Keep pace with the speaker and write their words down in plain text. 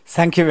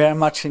Thank you very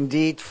much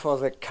indeed for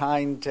the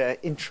kind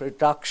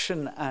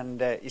introduction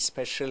and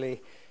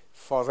especially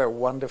for the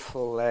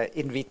wonderful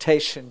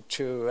invitation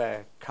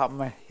to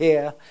come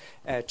here.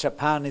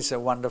 Japan is a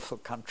wonderful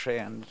country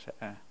and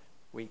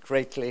we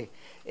greatly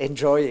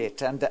enjoy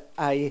it. And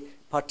I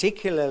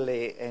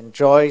particularly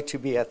enjoy to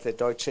be at the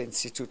Deutsche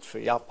Institut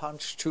für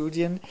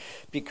Japanstudien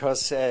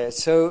because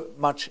so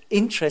much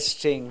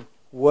interesting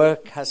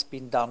work has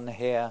been done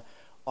here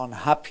on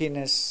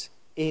happiness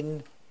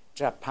in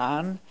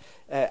Japan.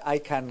 I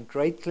can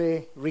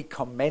greatly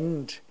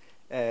recommend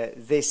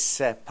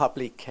this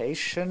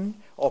publication,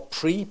 or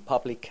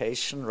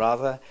pre-publication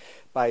rather,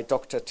 by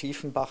Dr.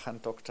 Tiefenbach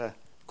and Dr.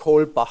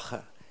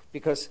 Kohlbacher,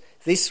 because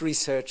this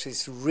research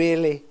is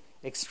really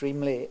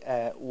extremely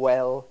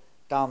well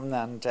done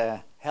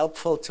and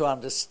helpful to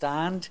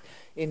understand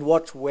in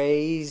what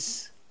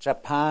ways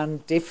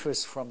Japan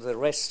differs from the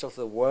rest of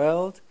the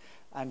world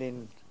and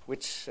in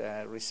which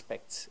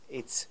respects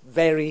it's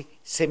very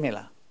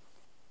similar.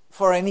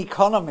 For an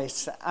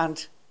economist,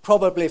 and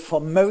probably for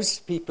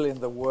most people in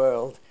the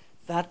world,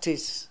 that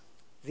is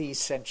the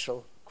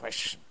essential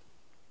question.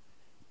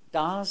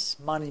 Does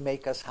money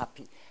make us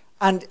happy?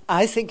 And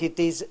I think it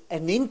is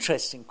an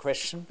interesting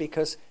question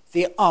because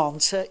the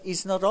answer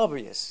is not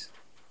obvious.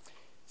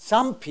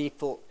 Some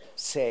people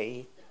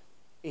say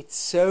it's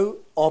so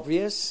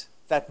obvious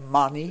that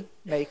money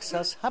makes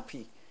us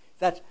happy,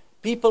 that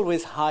people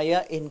with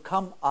higher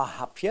income are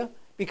happier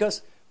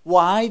because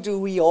why do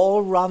we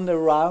all run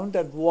around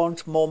and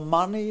want more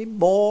money,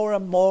 more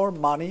and more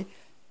money,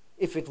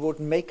 if it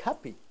wouldn't make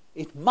happy?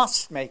 It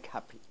must make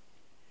happy.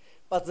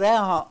 But there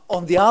are,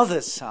 on the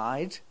other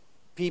side,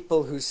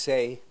 people who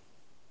say,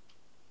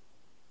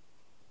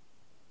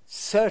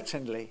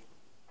 certainly,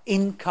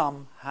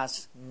 income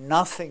has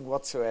nothing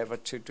whatsoever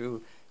to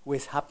do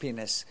with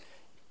happiness.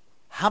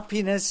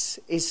 Happiness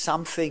is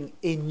something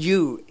in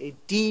you,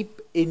 deep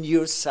in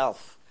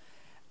yourself.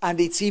 And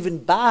it's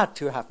even bad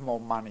to have more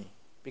money,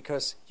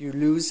 because you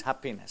lose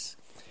happiness.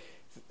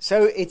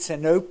 So it's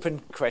an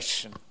open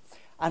question.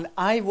 And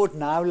I would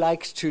now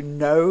like to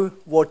know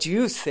what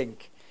you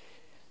think.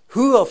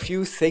 Who of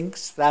you think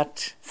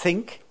that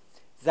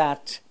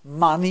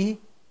money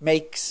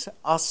makes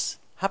us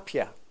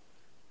happier?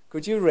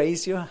 Could you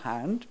raise your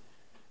hand?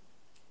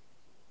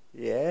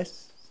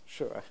 Yes,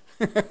 sure.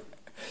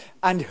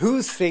 And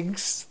who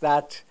thinks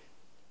that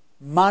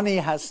money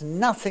has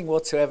nothing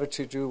whatsoever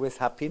to do with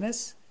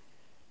happiness?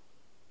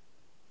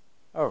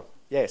 Oh,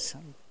 yes.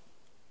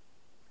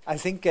 I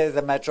think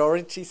the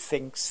majority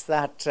thinks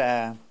that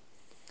a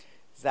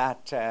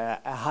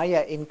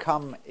higher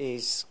income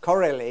is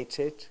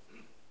correlated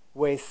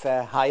with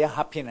higher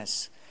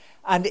happiness.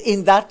 And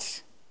in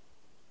that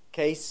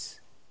case,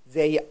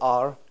 they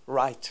are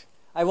right.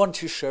 I want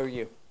to show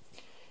you.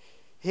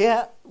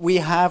 Here we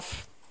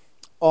have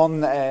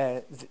on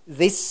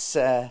this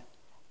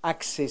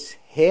axis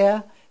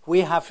here,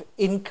 we have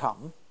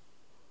income.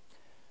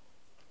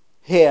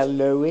 Here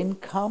low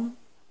income.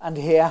 And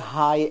here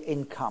high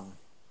income.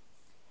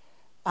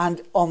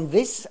 And on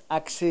this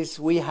axis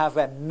we have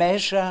a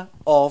measure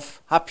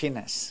of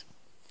happiness.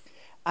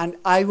 And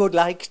I would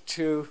like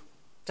to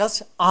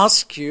just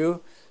ask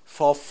you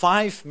for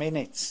 5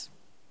 minutes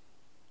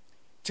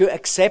to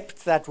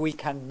accept that we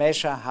can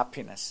measure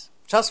happiness.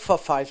 Just for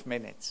 5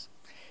 minutes.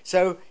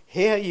 So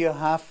here you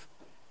have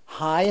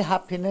high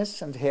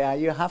happiness and here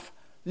you have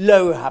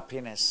low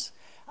happiness.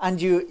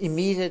 And you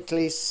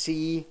immediately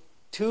see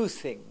two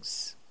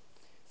things.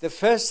 The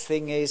first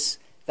thing is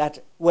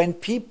that when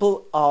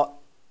people are...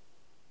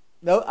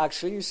 No,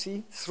 actually you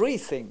see three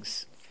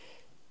things.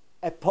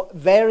 A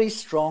very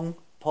strong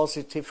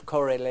positive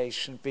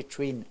correlation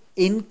between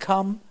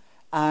income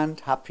and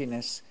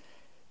happiness.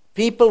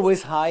 People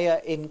with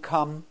higher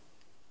income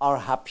are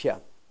happier.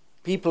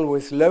 People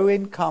with low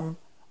income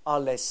are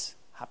less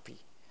happy.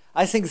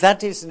 I think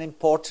that is an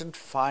important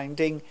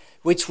finding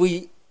which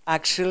we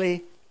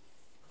actually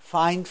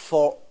find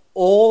for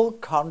all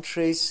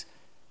countries.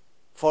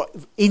 For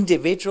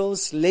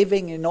individuals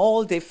living in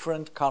all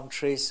different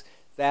countries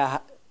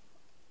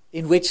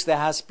in which there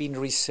has been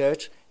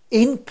research,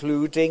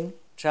 including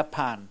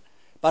Japan,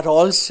 but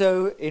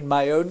also in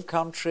my own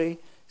country,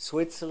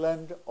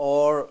 Switzerland,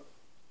 or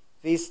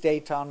these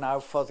data are now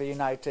for the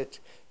United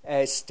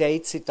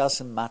States, it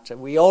doesn't matter.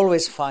 We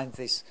always find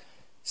this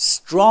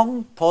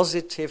strong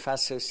positive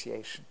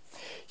association.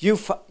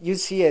 You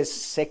see a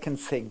second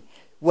thing.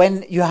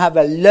 When you have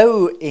a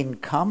low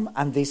income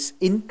and this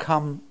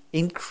income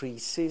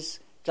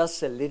increases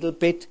just a little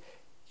bit,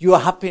 your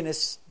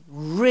happiness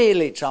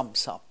really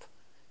jumps up.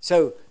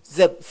 So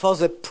for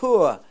the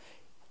poor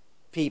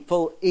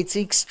people, it's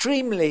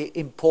extremely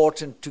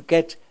important to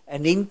get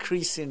an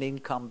increase in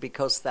income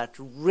because that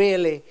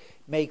really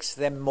makes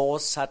them more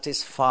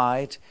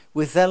satisfied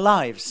with their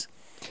lives.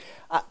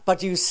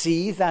 But you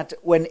see that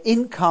when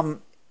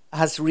income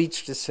has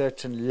reached a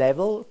certain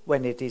level,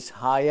 when it is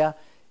higher,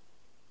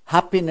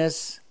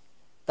 happiness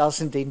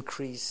doesn't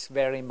increase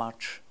very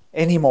much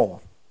anymore.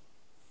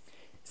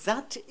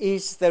 That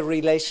is the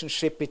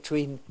relationship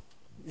between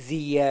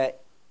the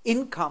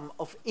income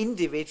of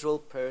individual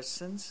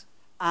persons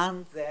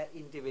and their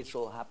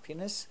individual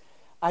happiness.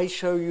 I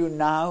show you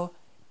now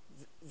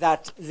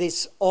that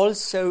this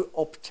also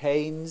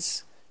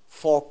obtains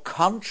for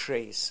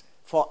countries,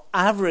 for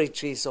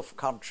averages of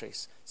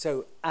countries.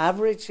 So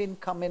average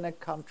income in a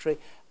country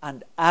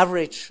and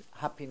average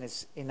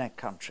happiness in a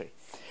country.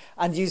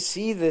 And you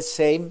see the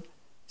same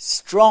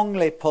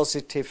strongly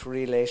positive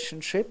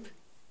relationship.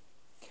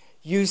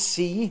 You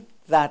see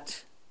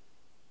that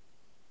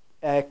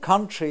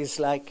countries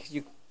like,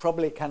 you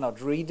probably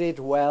cannot read it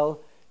well,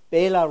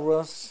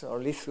 Belarus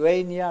or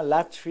Lithuania,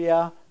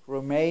 Latvia,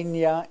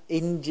 Romania,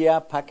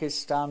 India,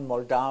 Pakistan,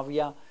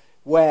 Moldavia,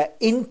 where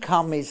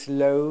income is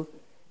low,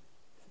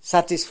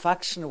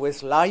 satisfaction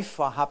with life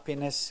or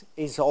happiness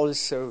is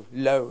also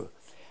low.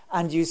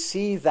 And you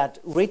see that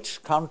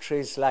rich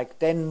countries like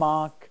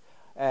Denmark,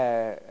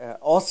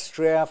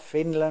 Austria,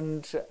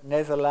 Finland,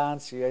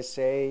 Netherlands,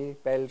 USA,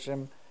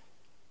 Belgium,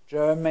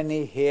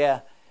 Germany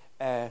here,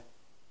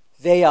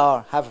 they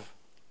have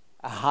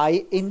a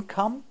high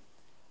income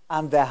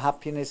and their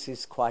happiness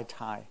is quite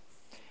high.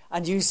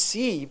 And you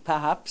see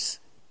perhaps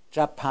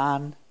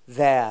Japan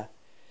there.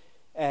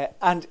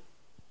 And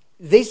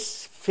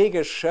this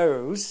figure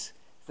shows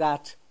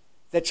that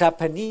the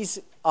Japanese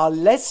are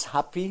less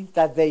happy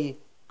than they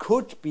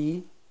could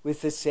be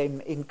with the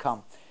same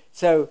income.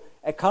 So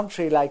a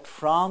country like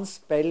France,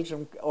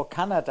 Belgium, or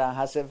Canada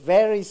has a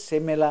very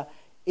similar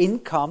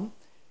income,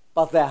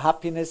 but their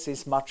happiness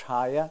is much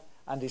higher,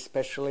 and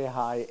especially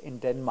high in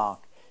Denmark.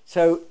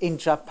 So in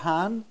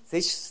Japan,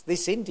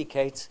 this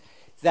indicates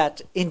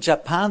that in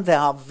Japan there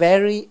are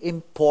very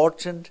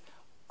important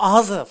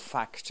other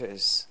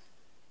factors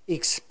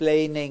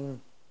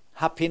explaining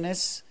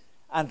happiness,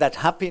 and that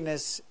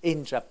happiness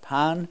in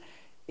Japan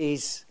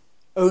is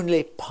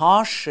only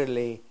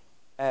partially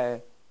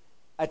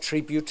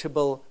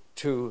attributable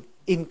to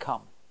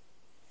income.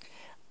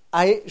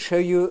 I show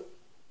you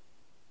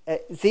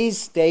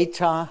these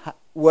data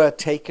were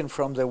taken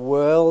from the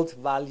World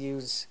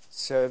Values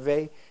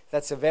Survey.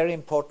 That's a very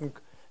important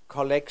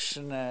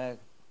collection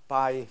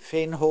by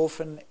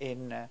Veenhoven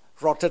in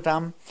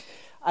Rotterdam.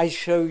 I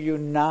show you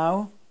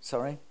now,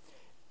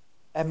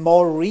 a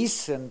more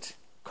recent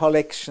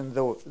collection,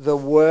 the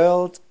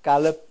World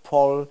Gallup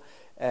poll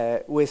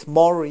with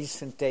more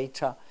recent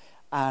data,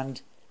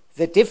 and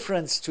the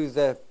difference to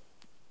the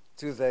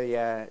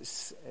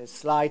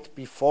slide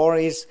before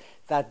is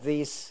that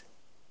these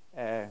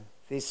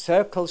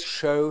circles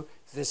show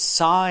the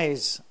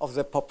size of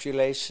the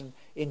population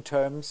in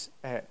terms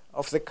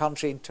of the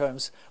country in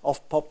terms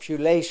of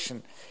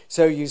population.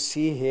 So you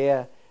see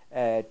here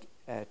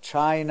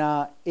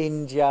China,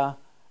 India,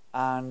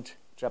 and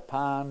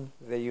Japan,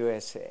 the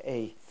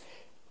USA.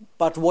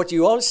 But what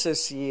you also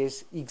see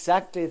is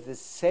exactly the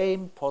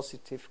same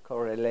positive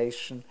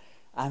correlation,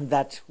 and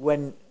that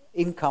when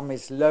income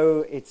is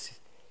low,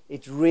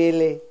 it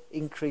really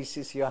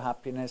increases your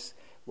happiness,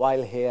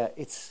 while here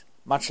it's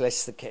much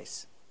less the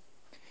case.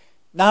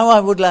 Now I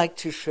would like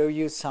to show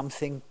you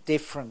something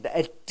different,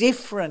 a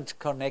different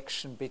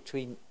connection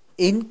between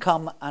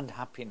income and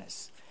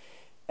happiness.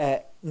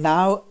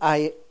 Now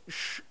I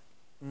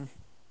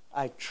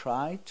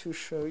try to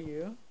show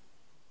you.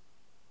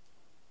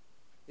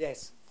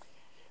 Yes,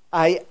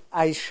 I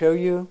show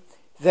you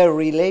the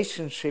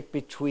relationship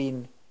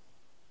between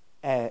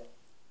a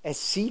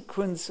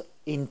sequence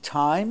in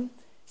time,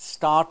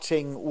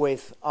 starting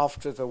with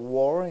after the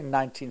war in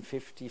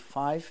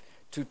 1955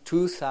 to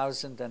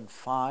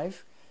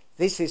 2005.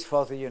 This is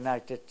for the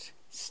United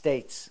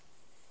States.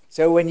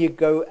 So when you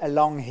go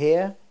along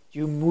here,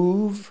 you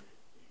move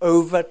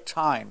over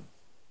time.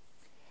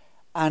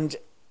 And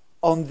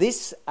on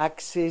this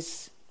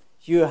axis,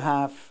 you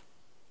have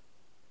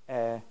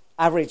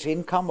average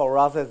income, or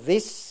rather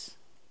this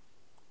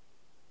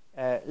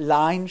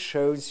line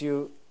shows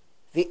you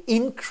the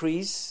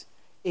increase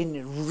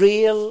in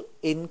real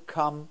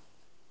income,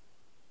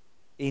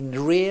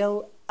 in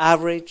real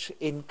average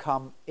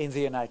income in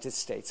the United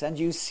States. And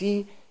you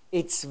see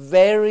it's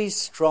very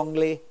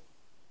strongly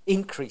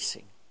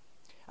increasing.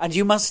 And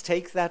you must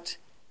take that,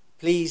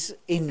 please,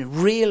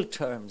 in real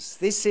terms.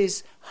 This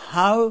is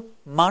how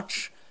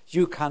much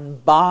you can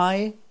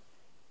buy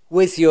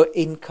with your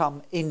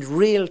income in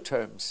real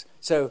terms.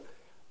 So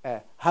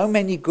how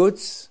many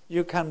goods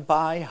you can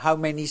buy, how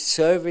many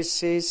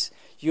services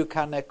you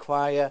can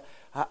acquire,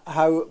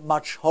 how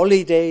much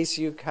holidays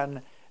you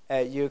can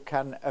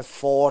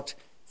afford.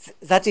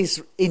 That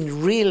is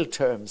in real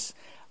terms.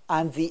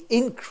 And the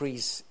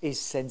increase is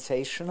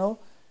sensational,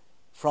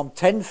 from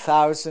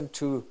 10,000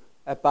 to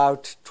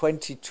about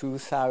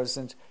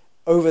 22,000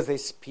 over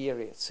this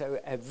period. So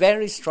a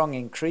very strong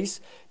increase.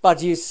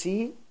 But you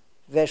see,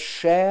 the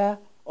share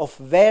of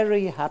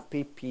very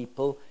happy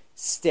people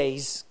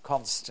stays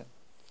constant.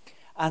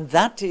 And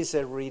that is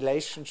a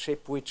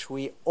relationship which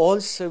we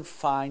also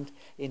find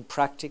in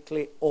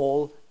practically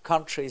all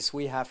countries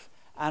we have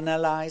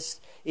analyzed.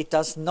 It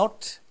does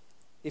not,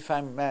 if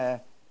I'm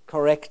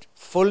correct,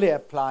 fully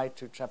apply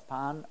to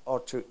Japan or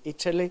to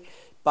Italy,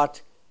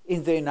 but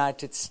in the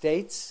United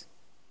States,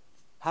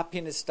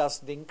 happiness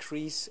doesn't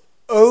increase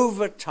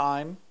over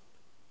time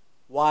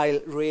while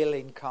real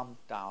income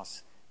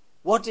does.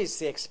 What is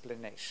the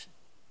explanation?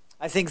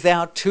 I think there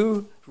are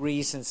two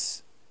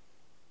reasons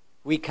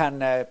we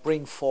can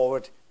bring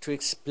forward to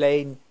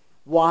explain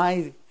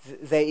why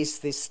there is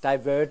this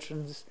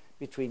divergence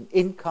between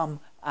income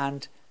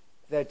and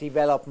the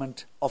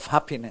development of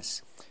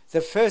happiness.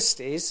 The first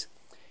is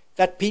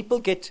that people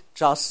get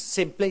just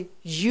simply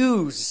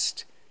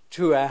used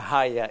to a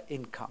higher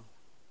income.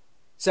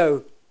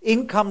 So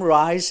income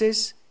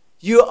rises,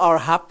 you are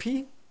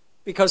happy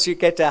because you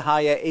get a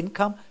higher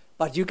income,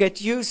 but you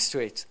get used to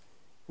it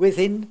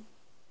within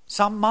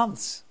some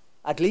months,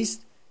 at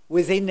least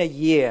within a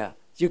year,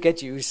 you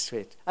get used to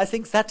it. I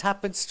think that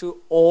happens to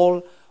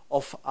all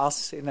of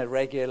us in a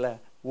regular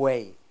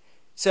way.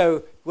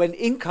 So when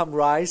income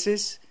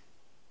rises,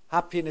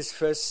 happiness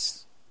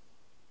first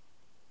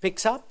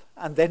picks up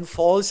and then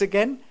falls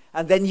again,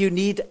 and then you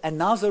need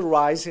another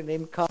rise in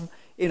income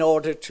in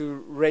order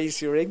to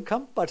raise your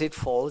income, but it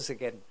falls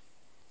again.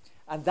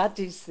 And that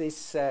is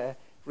this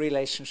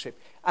relationship.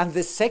 And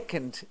the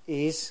second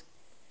is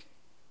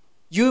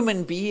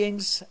human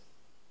beings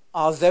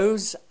are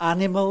those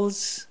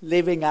animals,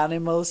 living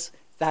animals,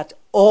 that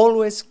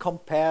always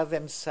compare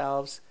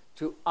themselves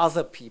to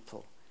other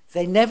people.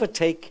 They never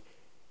take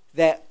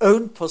their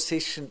own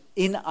position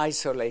in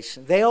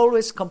isolation. They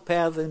always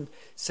compare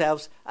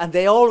themselves, and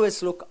they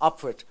always look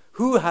upward.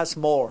 Who has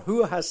more?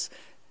 Who has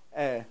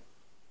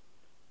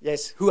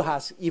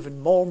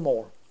even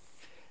more?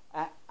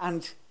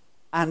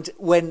 And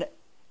when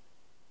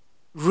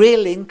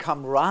real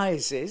income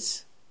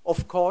rises,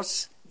 of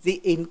course,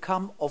 the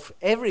income of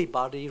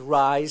everybody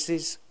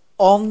rises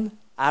on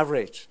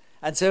average.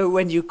 And so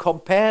when you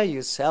compare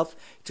yourself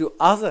to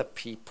other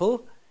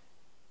people,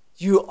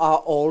 you are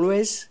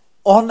always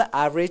on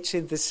average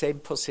in the same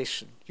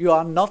position. You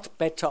are not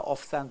better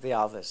off than the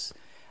others.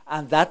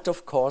 And that,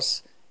 of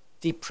course,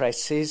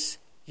 depresses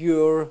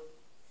your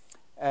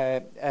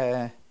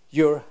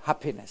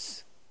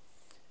happiness.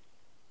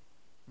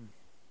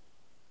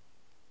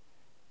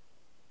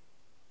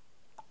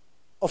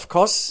 Of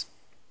course,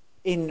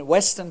 in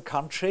Western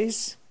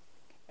countries,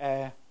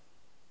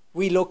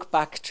 we look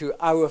back to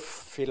our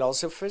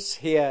philosophers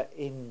here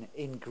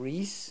in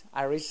Greece,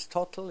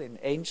 Aristotle, in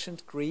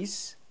ancient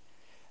Greece,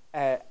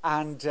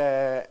 and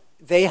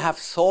they have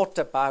thought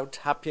about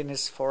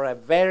happiness for a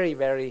very,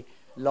 very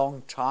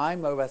long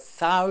time, over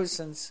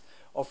thousands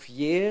of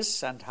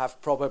years, and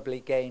have probably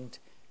gained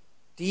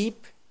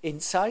deep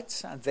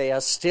insights, and they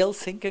are still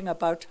thinking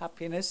about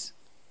happiness.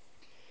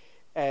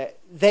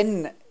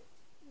 Then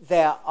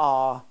there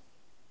are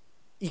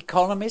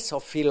economists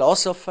or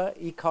philosopher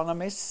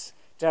economists.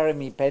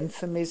 Jeremy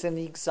Bentham is an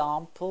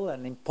example,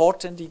 an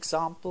important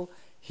example.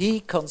 He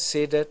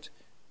considered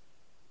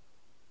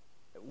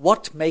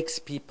what makes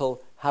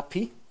people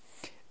happy.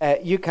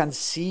 You can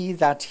see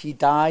that he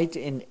died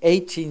in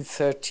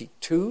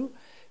 1832,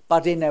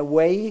 but in a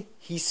way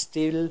he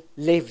still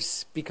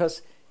lives,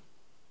 because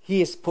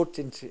he is put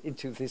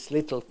into this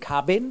little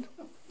cabin,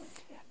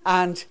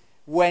 and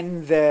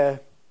when the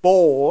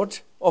board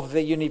of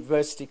the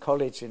University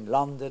College in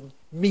London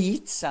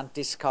meets and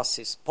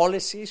discusses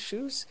policy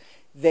issues,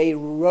 they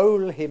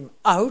roll him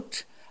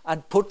out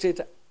and put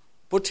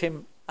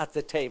him at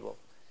the table.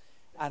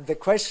 And the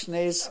question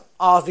is,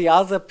 are the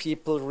other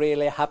people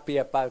really happy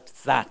about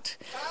that?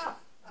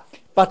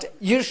 But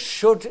you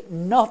should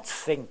not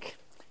think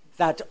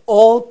that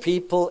all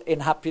people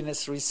in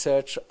happiness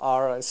research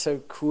are so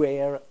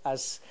queer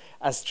as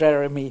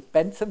Jeremy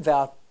Bentham. There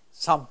are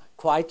some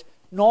quite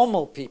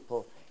normal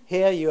people.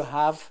 Here you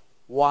have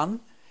one.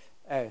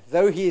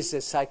 Though he is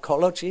a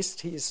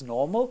psychologist, he is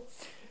normal.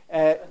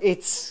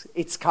 It's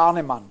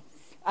Kahneman.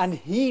 And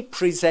he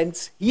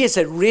is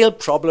a real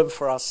problem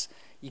for us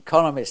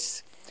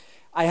economists.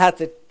 I had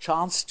the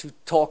chance to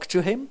talk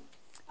to him,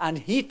 and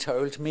he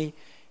told me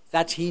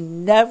that he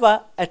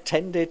never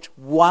attended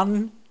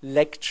one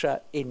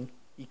lecture in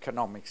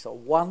economics or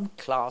one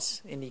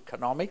class in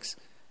economics,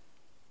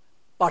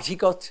 but he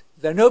got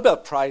the Nobel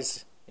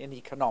Prize in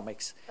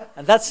economics.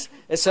 And that's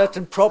a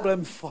certain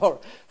problem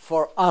for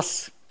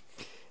us.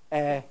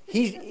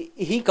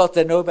 He got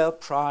the Nobel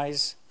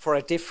Prize for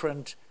a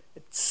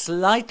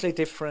slightly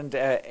different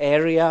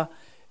area,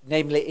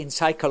 namely in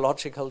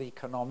psychological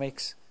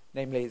economics,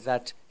 namely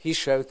that he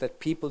showed that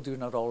people do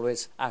not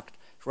always act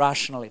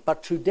rationally.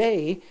 But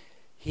today,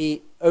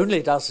 he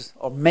only does,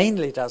 or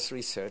mainly does,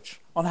 research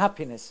on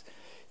happiness.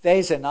 There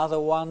is another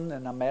one,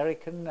 an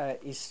American,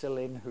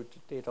 Easterlin, who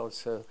did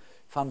also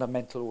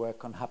fundamental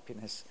work on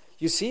happiness.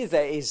 You see,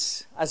 there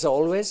is, as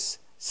always,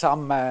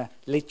 some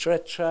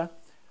literature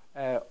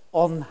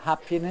on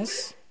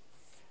happiness.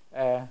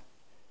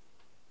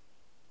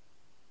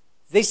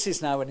 This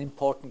is now an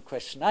important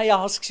question. I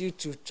ask you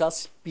to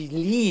just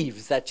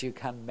believe that you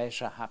can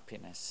measure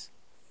happiness.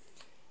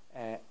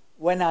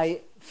 When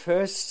I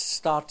first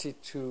started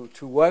to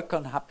work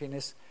on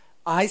happiness,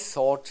 I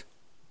thought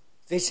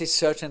this is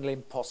certainly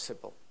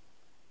impossible.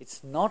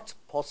 It's not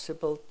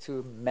possible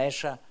to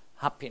measure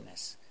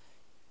happiness.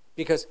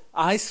 Because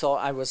I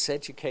thought I was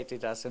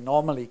educated as a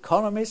normal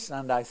economist,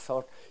 and I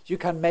thought you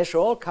can measure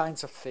all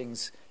kinds of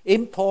things,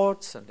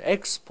 imports and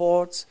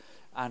exports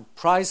and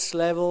price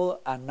level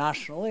and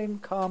national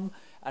income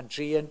and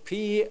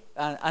GNP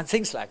and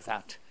things like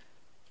that.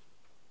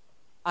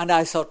 And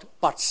I thought,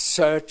 but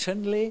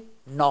certainly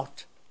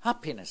not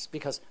happiness,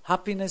 because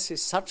happiness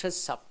is such a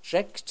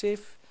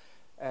subjective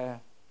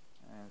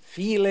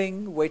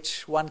feeling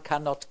which one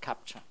cannot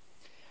capture.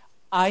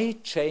 I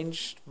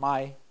changed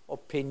my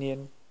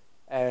opinion,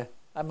 I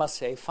must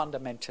say,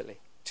 fundamentally.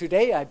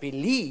 Today I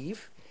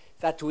believe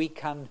that we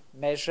can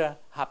measure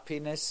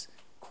happiness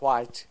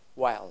quite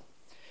well.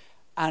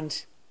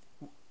 And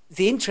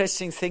the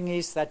interesting thing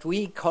is that we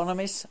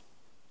economists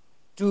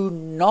do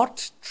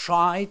not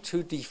try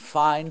to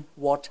define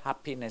what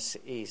happiness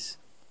is,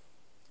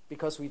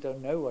 because we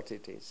don't know what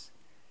it is.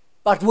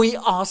 But we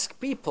ask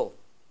people.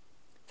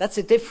 That's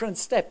a different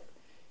step.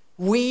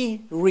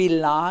 We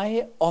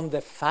rely on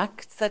the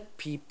fact that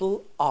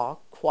people are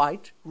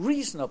quite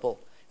reasonable.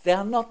 They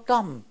are not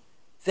dumb.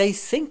 They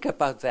think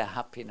about their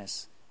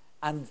happiness.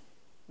 And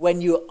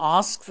when you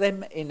ask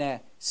them in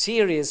a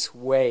serious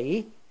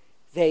way,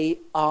 they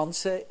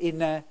answer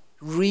in a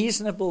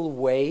reasonable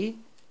way,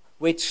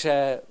 which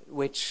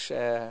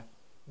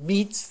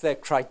meets the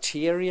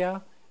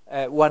criteria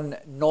one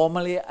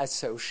normally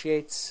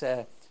associates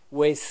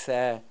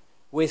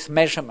with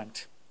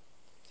measurement.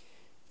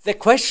 The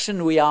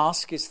question we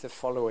ask is the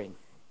following.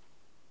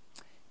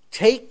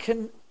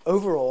 Taken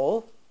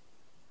overall,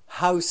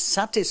 how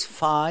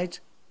satisfied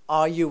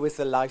are you with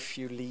the life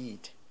you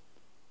lead?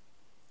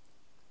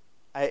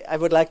 I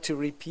would like to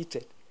repeat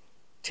it.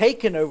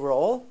 Taken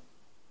overall,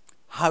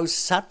 how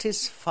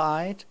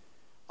satisfied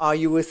are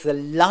you with the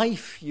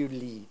life you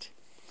lead?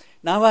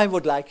 Now I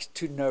would like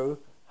to know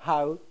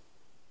how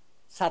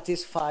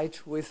satisfied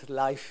with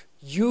life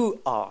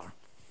you are.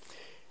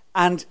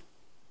 And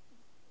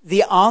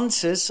the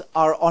answers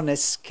are on a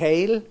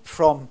scale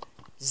from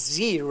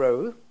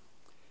 0,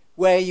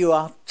 where you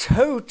are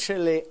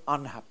totally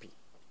unhappy,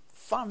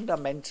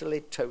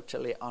 fundamentally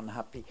totally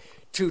unhappy,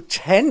 to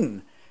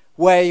 10,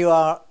 where you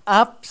are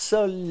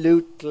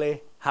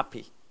absolutely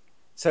happy.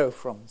 So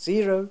from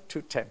 0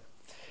 to 10.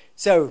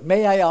 So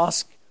may I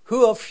ask,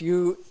 who of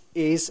you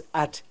is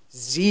at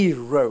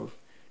 0,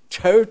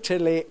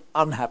 totally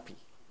unhappy?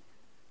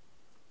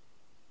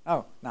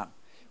 Oh, none.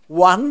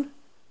 1.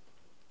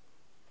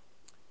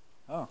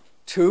 Oh,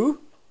 2.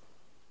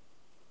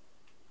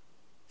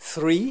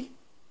 3.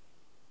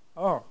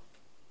 Oh,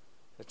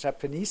 the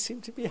Japanese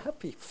seem to be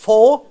happy.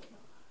 4.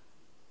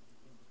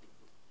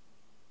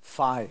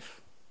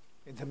 5.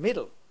 In the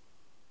middle.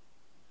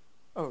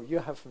 Oh, you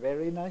have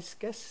very nice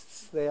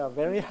guests. They are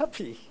very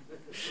happy.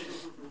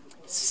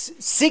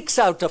 6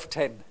 out of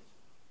 10.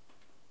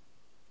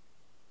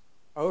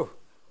 Oh.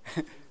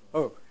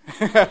 Oh.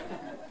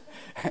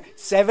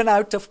 7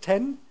 out of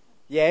 10.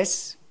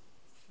 Yes.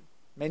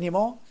 Many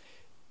more.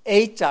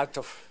 8 out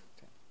of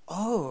 10.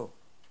 Oh.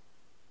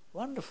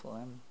 Wonderful.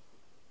 I'm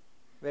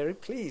very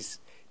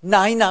pleased.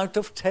 9 out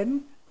of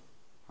 10.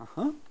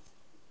 Uh-huh.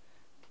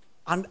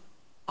 And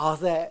are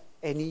there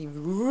any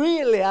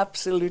really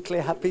absolutely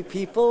happy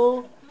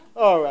people?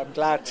 Oh, I'm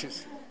glad to.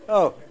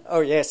 Oh,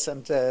 yes,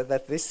 and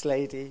that this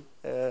lady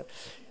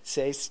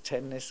says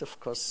 10 is, of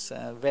course,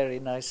 very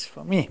nice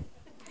for me.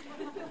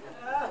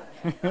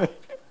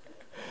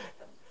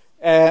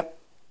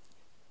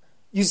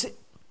 You see,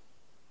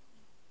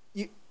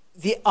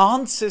 the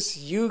answers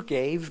you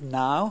gave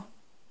now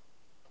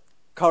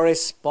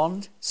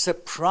correspond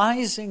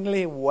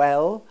surprisingly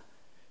well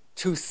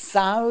to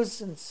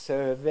 1,000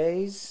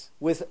 surveys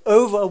with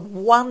over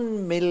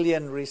 1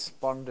 million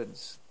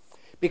respondents,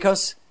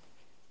 because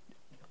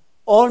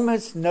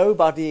almost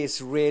nobody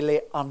is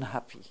really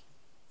unhappy.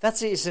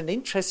 That is an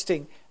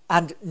interesting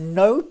and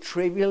no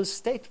trivial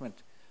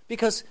statement,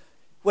 because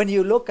when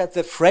you look at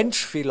the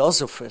French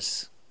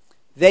philosophers,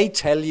 they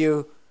tell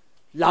you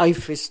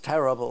life is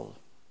terrible.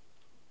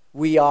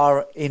 We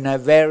are in a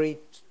very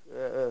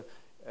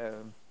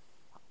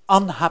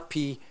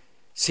unhappy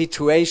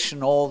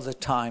situation all the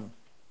time.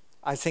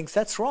 I think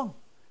that's wrong.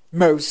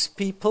 Most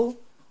people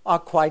are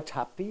quite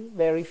happy.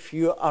 Very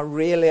few are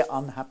really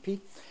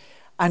unhappy.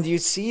 And you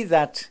see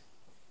that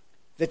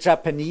the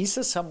Japanese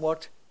are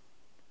somewhat,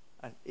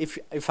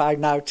 if I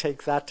now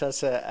take that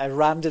as a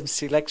random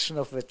selection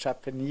of the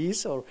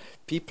Japanese or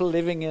people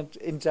living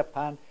in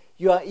Japan,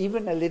 you are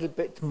even a little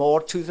bit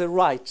more to the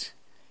right.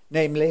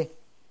 Namely,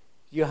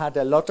 you had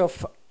a lot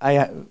of,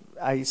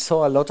 I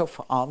saw a lot of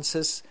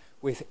answers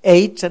with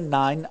 8 and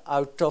 9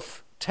 out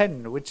of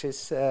 10, which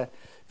is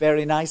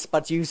very nice.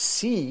 But you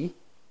see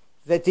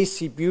the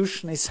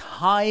distribution is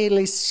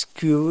highly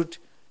skewed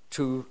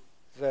to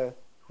the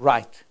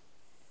right.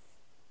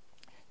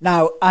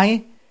 Now,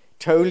 I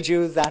told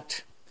you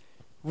that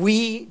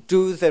we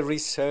do the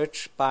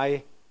research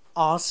by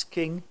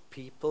asking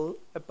people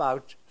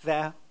about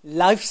their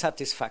life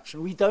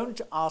satisfaction. We don't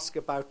ask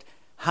about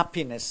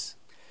happiness,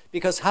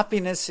 because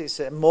happiness is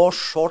a more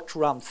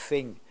short-run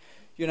thing.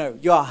 You know,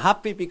 you are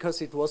happy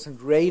because it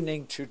wasn't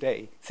raining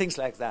today, things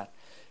like that.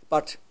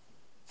 But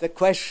the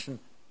question,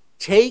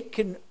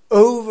 taken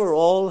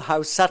overall,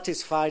 how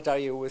satisfied are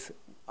you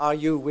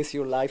with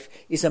your life,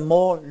 is a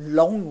more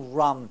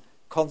long-run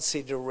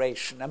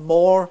consideration, a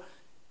more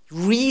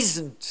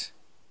reasoned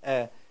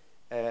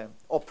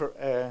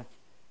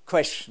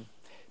question.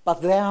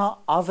 But there are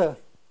other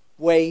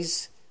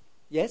ways.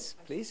 Yes,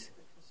 please.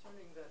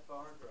 Concerning that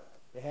bar graph.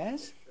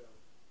 Yes.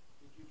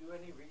 Did you do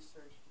any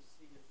research to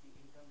see if the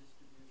income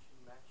distribution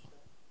matched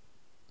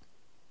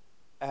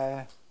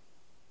that?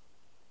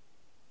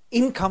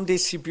 Income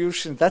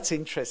distribution, that's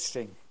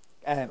interesting.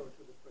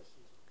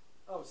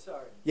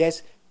 Sorry.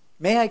 Yes.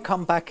 May I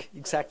come back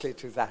exactly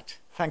to that?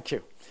 Thank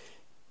you.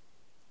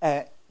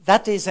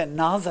 That is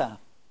another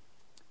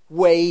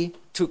way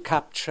to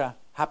capture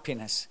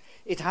happiness.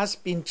 It has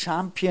been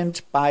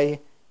championed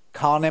by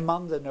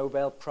Kahneman, the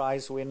Nobel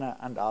Prize winner,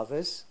 and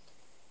others.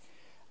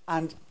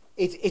 And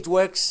it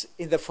works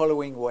in the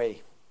following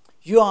way.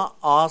 You are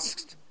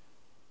asked,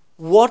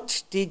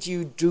 what did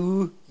you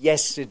do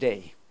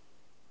yesterday?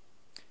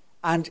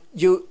 And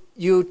you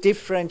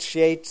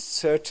differentiate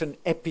certain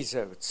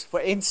episodes.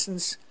 For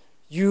instance,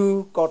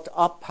 you got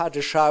up, had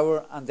a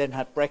shower, and then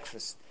had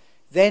breakfast.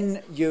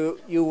 Then you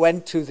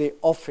went to the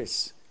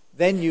office.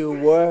 Then you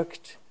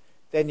worked.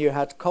 Then you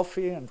had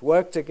coffee and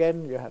worked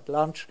again. You had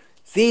lunch.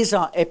 These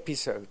are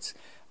episodes.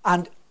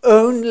 And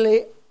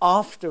only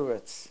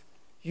afterwards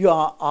you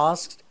are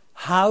asked,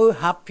 how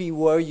happy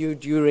were you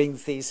during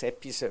these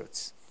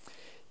episodes?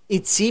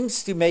 It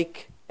seems to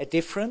make a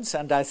difference,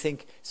 and I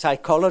think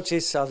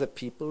psychologists are the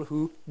people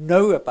who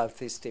know about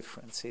these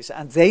differences,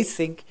 and they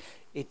think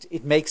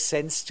it makes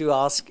sense to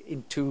ask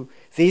into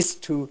these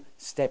two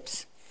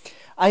steps.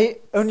 I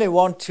only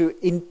want to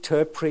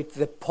interpret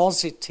the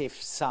positive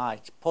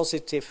side,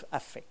 positive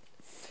affect.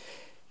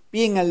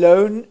 Being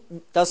alone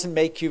doesn't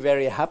make you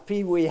very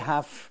happy. We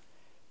have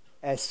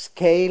a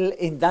scale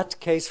in that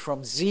case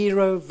from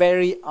 0,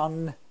 very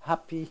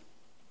unhappy,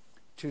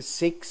 to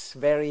 6,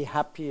 very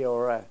happy,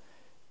 or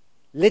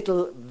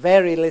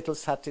very little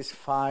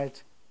satisfied,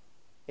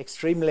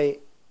 extremely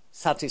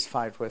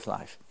satisfied with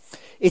life.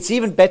 It's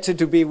even better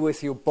to be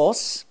with your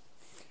boss.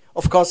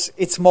 Of course,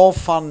 it's more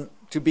fun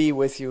to be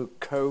with your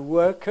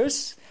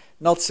co-workers,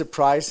 not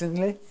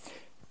surprisingly.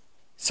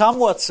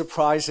 Somewhat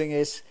surprising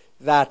is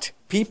that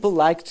people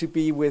like to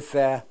be with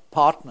their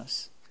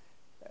partners,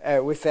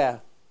 with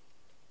their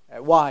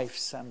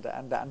wives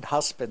and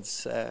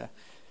husbands.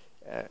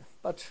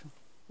 But,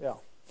 yeah.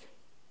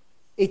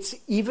 It's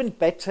even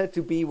better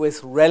to be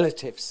with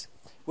relatives,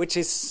 which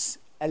is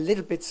a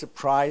little bit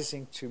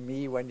surprising to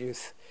me when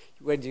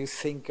you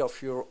think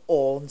of your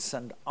aunts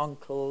and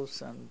uncles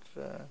and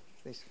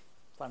these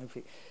funny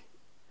things.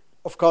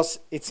 Of course,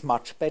 it's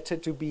much better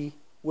to be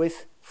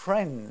with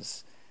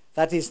friends.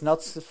 That is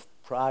not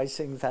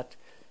surprising that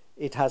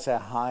it has a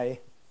high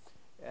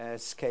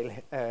scale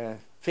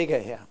figure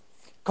here.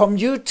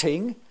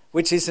 Commuting,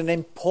 which is an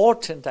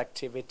important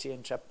activity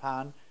in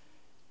Japan,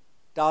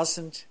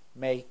 doesn't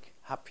make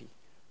happy.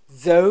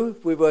 Though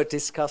we were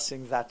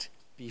discussing that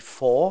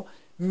before,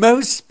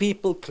 most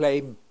people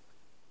claim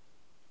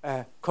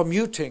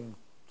commuting,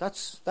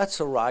 that's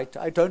all right,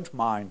 I don't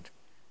mind.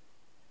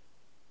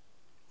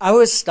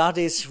 Our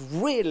studies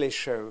really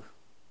show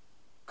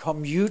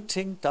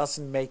commuting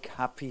doesn't make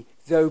happy,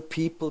 though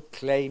people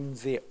claim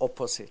the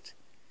opposite.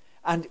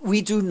 And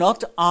we do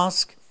not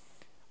ask,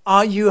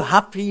 are you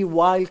happy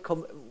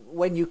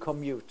when you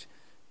commute?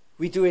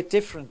 We do it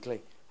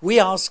differently. We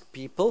ask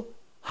people,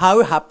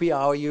 how happy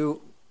are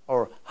you,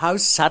 or how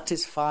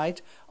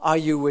satisfied are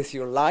you with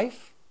your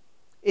life?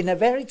 In a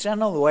very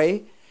general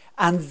way.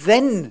 And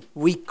then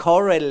we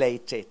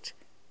correlate it.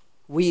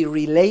 We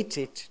relate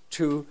it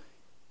to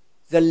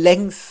the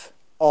length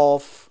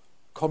of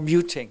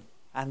commuting.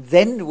 And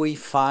then we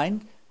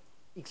find,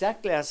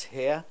 exactly as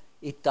here,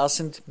 it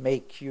doesn't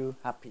make you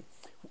happy.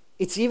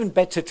 It's even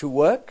better to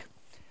work.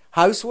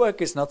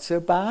 Housework is not so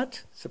bad,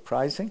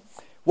 surprising.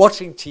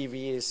 Watching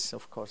TV is,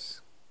 of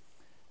course,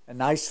 a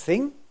nice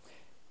thing.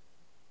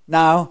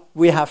 Now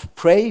we have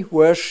pray,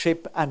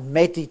 worship, and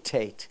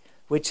meditate,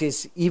 which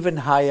is even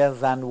higher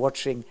than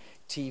watching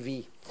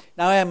TV.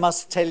 Now I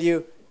must tell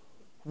you,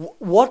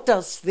 what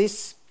does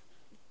these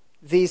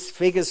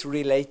figures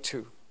relate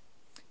to?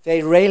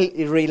 They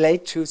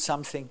relate to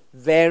something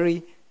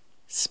very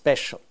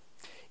special.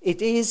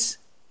 It is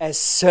a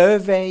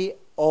survey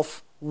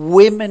of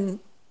women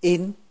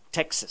in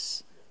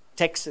Texas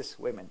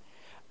women.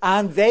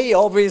 And they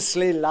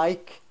obviously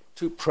like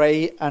to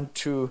pray and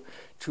to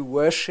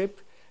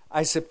worship.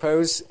 I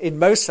suppose in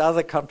most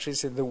other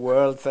countries in the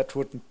world that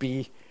wouldn't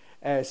be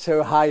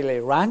so highly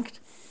ranked.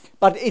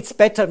 But it's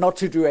better not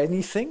to do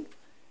anything.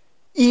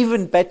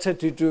 Even better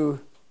to do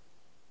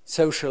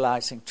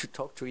socializing, to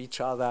talk to each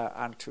other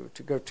and to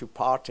go to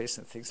parties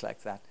and things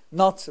like that.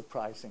 Not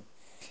surprising.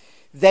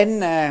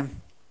 Then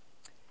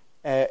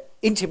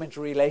intimate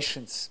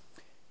relations.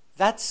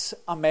 That's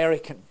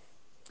American.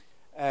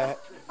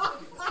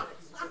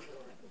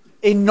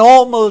 In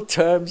normal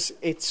terms,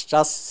 it's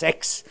just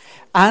sex.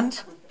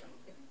 And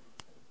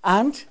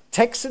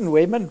Texan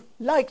women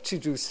like to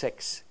do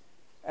sex.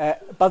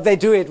 But they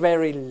do it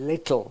very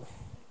little.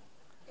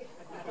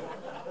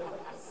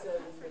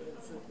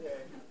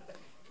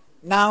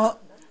 Now,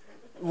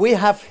 we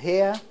have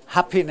here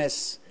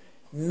happiness,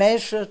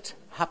 measured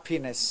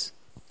happiness.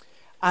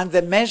 And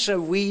the measure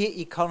we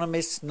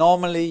economists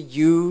normally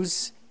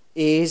use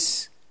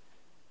is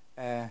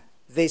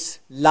this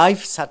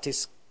life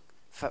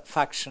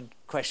satisfaction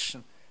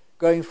question,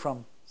 going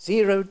from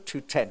 0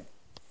 to 10.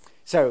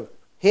 So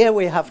here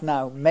we have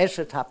now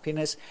measured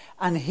happiness,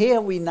 and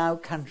here we now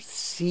can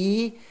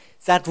see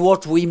that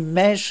what we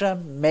measure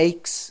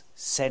makes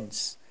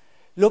sense.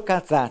 Look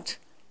at that.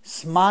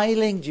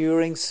 Smiling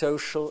during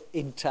social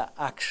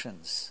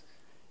interactions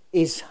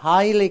is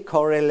highly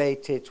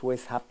correlated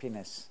with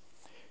happiness.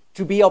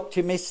 To be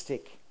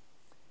optimistic,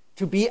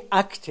 to be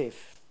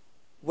active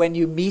when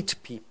you meet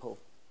people,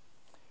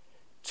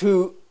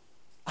 to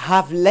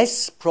have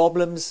less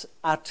problems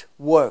at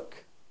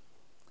work.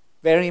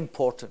 Very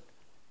important.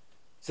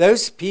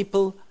 Those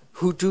people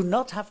who do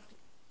not have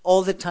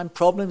all the time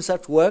problems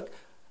at work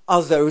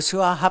are those who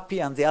are happy,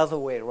 and the other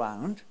way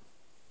around,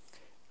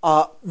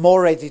 are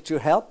more ready to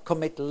help,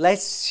 commit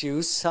less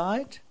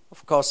suicide.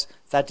 Of course,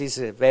 that is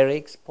a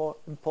very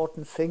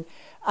important thing.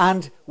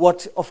 And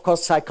what, of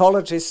course,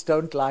 psychologists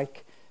don't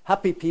like,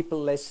 happy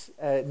people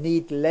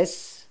need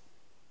less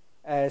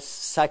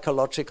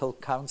psychological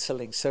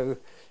counseling, so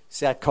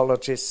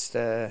psychologists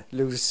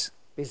lose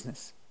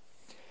business.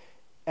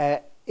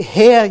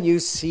 Here you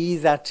see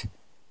that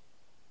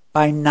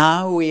by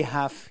now we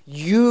have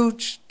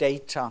huge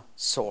data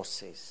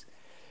sources.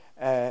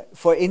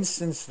 For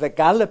instance, the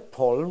Gallup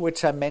poll,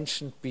 which I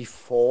mentioned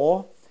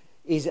before,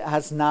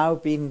 has now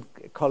been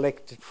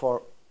collected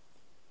for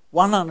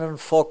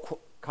 104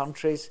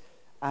 countries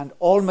and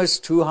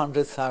almost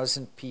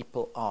 200,000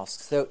 people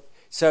asked.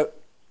 So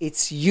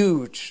it's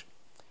huge,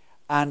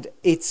 and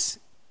it's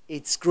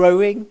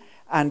growing.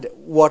 And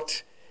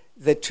what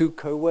the two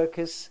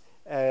co-workers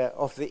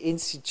of the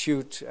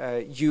Institute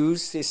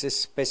used is a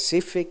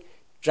specific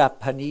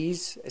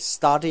Japanese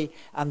study,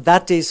 and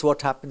that is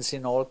what happens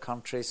in all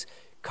countries.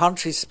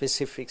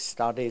 Country-specific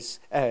studies,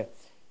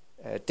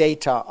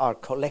 data are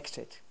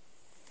collected.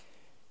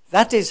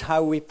 That is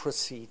how we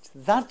proceed.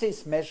 That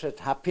is measured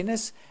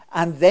happiness,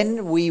 and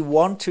then we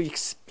want to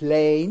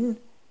explain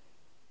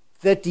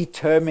the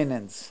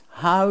determinants.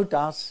 How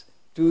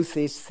do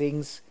these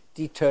things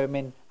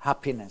determine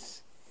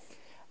happiness?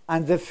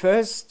 And the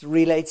first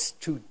relates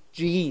to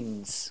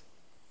genes.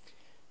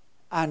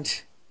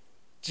 And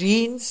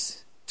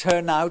genes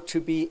turn out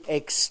to be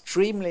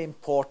extremely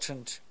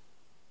important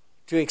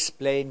to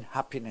explain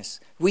happiness.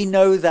 We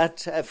know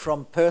that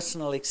from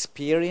personal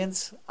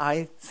experience,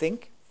 I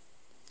think.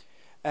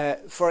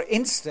 For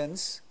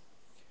instance,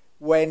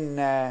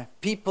 when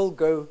people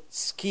go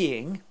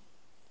skiing,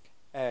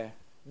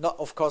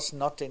 of course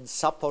not in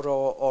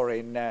Sapporo or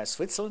in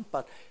Switzerland,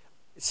 but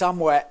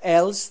somewhere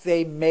else,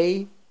 they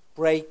may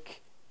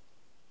break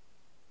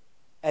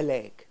a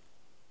leg.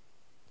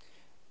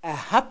 A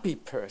happy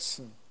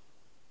person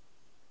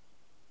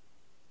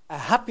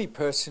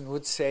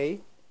would say,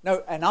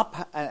 no, an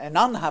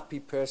unhappy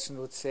person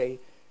would say,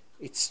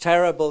 it's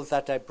terrible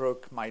that I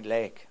broke my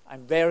leg.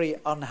 I'm very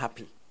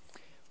unhappy.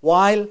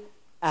 While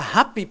a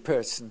happy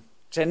person,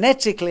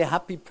 genetically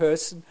happy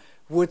person,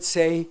 would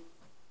say,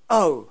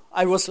 oh,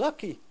 I was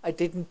lucky. I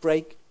didn't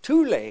break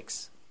 2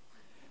 legs.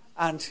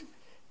 And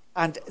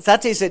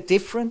that is a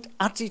different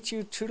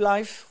attitude to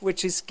life,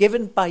 which is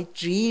given by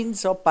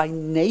genes or by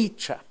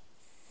nature.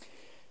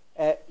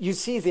 You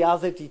see the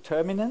other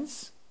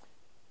determinants.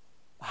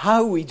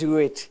 How we do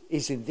it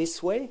is in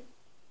this way.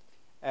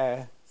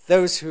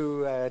 Those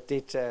who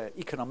did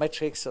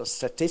econometrics or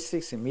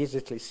statistics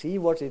immediately see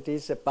what it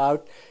is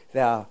about.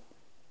 There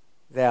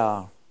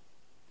are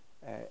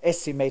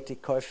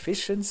estimated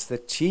coefficients, the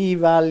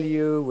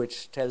t-value,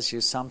 which tells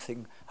you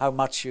something, how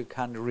much you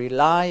can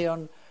rely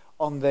on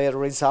the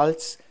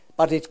results.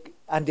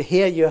 And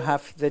here you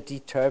have the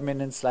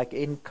determinants like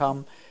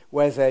income,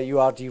 whether you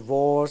are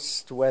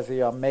divorced, whether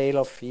you are male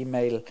or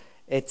female,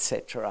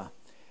 etc.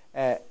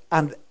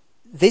 And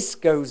this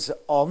goes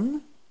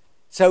on.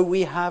 So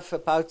we have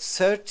about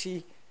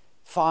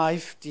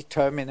 35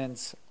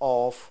 determinants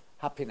of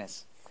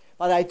happiness.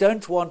 But I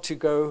don't want to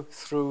go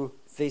through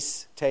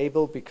this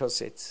table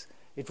because it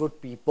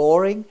would be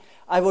boring.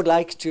 I would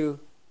like to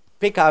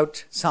pick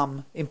out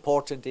some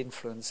important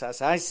influence as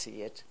I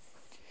see it.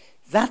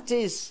 That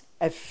is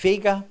a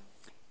figure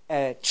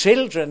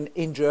children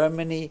in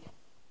Germany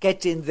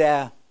get in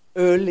their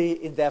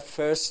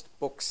first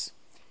books.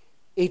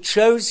 It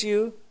shows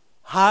you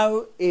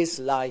how is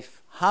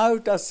life, how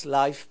does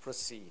life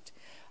proceed?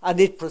 And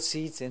it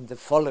proceeds in the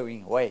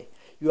following way.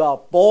 You are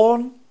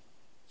born,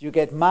 you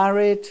get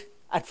married,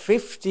 at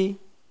 50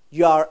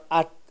 you are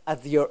at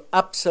your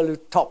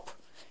absolute top,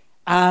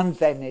 and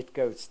then it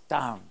goes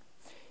down.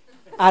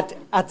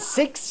 At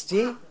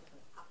 60,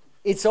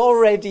 it's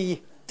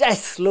already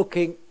death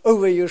looking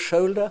over your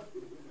shoulder.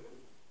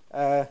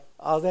 Are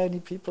there any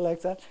people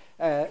like that?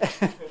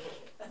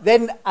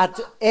 Then at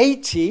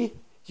 80,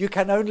 you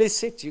can only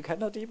sit. You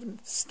cannot even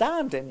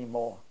stand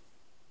anymore.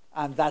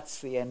 and that's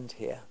the end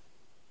here.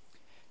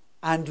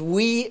 And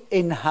we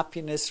in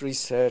happiness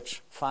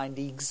research find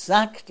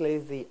exactly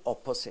the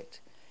opposite.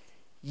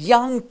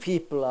 Young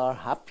people are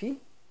happy,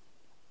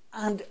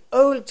 and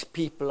old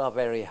people are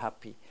very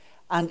happy.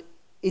 And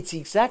it's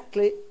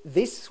exactly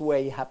this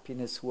way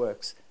happiness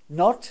works,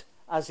 not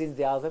as in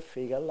the other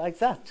figure like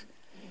that.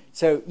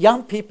 So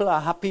young people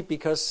are happy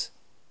because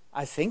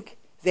I think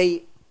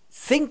they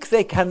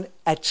can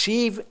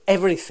achieve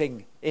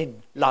everything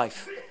in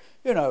life.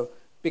 You know,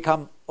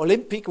 become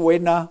Olympic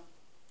winner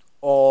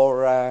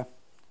or a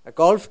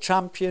golf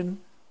champion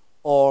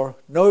or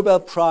Nobel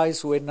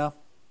Prize winner,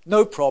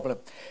 no problem.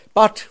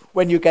 But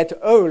when you get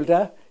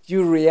older,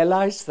 you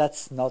realize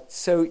that's not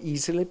so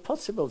easily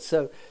possible.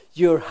 So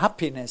your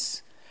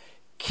happiness,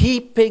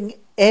 keeping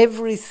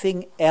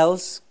everything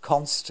else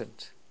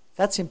constant,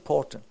 that's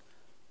important.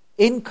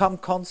 Income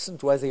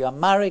constant, whether you are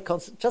married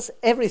constant, just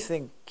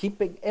everything,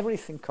 keeping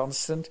everything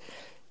constant,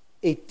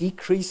 it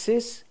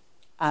decreases,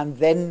 and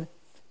then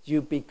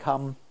you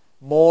become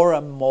more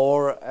and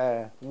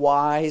more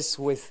wise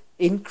with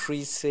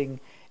increasing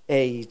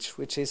age,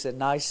 which is a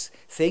nice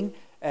thing,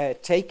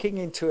 taking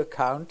into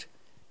account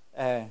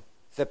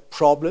the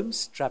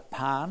problems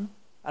Japan,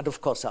 and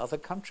of course other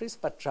countries,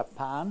 but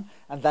Japan,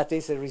 and that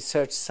is a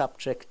research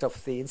subject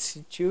of the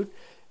Institute,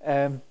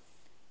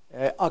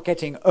 are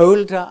getting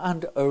older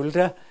and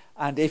older,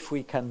 and if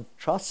we can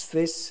trust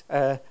this,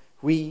 the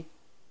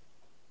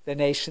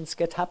nations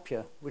get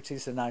happier, which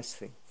is a nice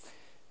thing.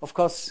 Of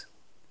course,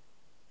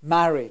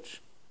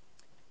 marriage.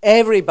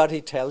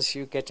 Everybody tells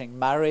you getting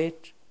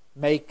married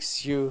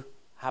makes you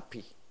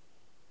happy.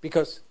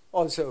 Because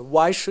also,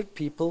 why should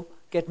people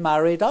get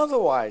married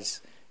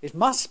otherwise? It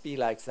must be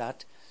like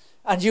that.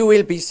 And you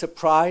will be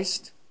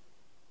surprised.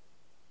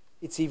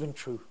 It's even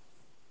true.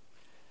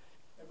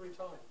 Every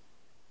time.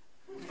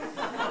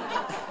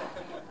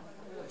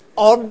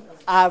 On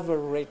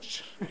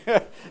average.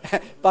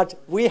 But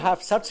we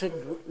have such a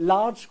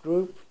large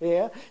group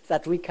here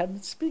that we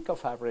can speak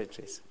of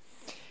averages.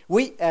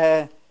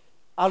 Alois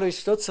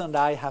Stutzer and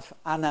I have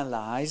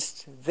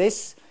analyzed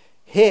this.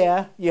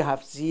 Here you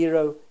have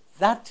 0.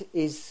 That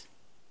is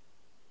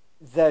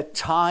the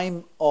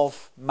time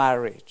of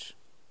marriage.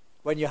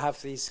 When you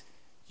have these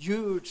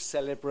huge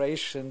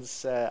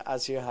celebrations,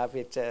 as you have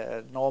it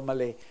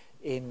normally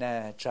in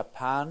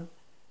Japan,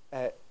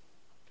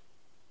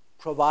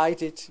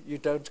 provided you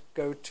don't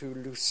go to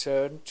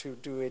Lucerne to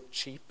do it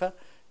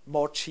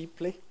more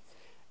cheaply.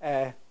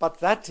 But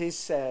that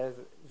is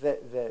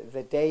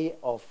the day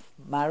of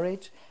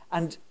marriage.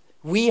 And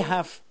we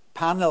have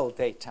panel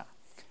data.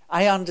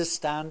 I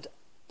understand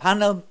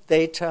panel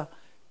data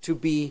to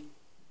be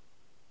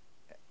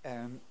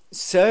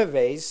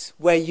surveys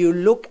where you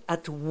look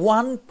at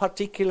one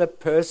particular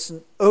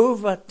person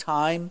over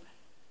time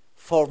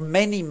for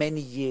many,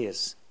 many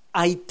years.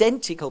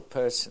 Identical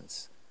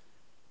persons.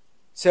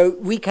 So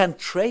we can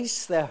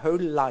trace their whole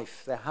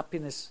life, their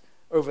happiness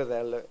over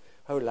their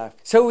whole life.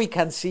 So we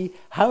can see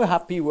how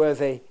happy were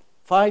they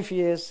 5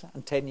 years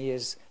and 10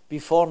 years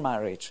before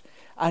marriage.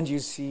 And you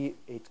see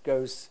it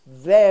goes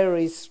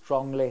very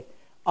strongly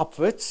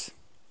upwards.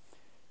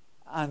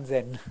 And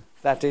then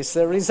that is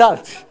the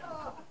result.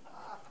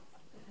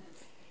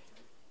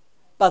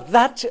 But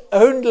that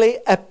only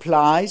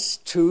applies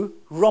to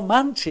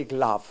romantic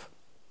love.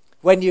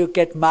 When you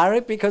get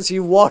married because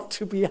you want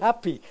to be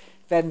happy,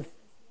 then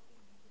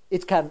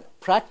it can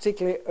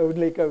practically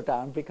only go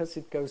down because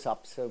it goes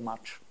up so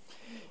much.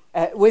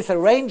 With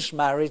arranged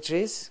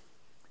marriages,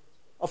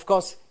 of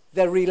course,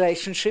 the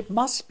relationship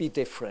must be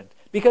different.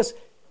 Because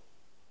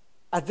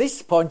at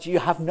this point, you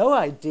have no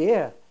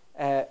idea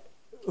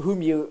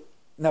whom you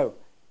know.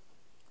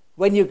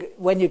 When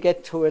you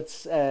get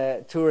towards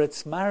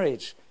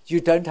marriage, you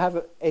don't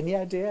have any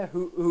idea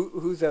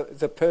who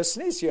the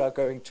person is you are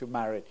going to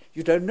marry.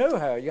 You don't know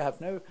her. You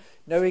have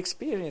no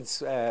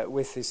experience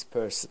with this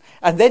person.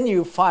 And then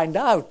you find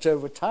out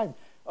over time,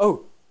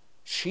 oh,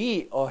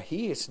 she or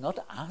he is not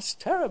as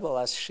terrible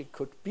as she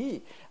could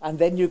be. And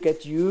then you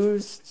get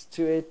used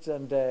to it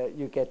and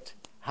you get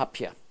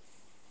happier.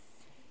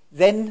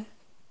 Then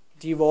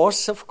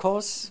divorce, of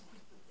course.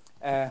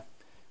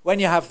 When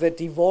you have the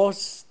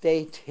divorce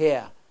date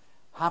here,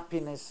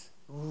 happiness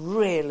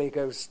really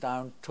goes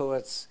down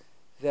towards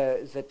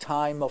the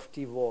time of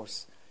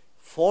divorce.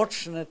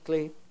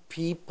 Fortunately,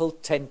 people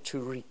tend to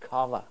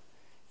recover.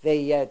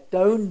 They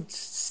don't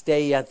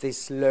stay at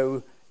this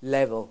low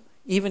level.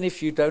 Even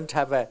if you don't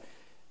have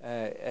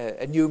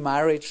a new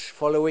marriage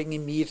following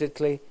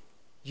immediately,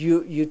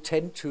 you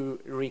tend to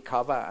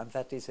recover, and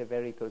that is a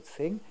very good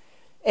thing.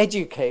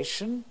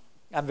 Education,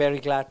 I'm very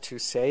glad to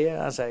say,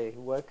 as I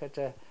work at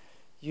a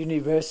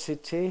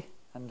university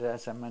and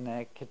as I'm an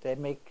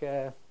academic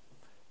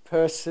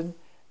person,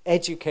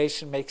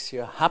 education makes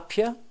you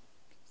happier.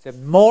 The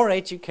more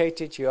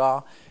educated you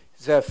are,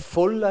 the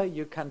fuller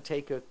you can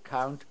take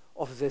account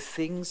of the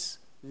things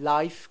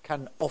life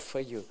can offer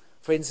you.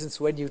 For instance,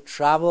 when you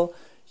travel,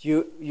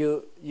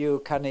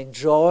 you can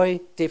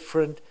enjoy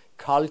different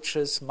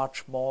cultures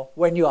much more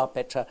when you are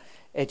better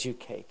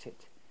educated.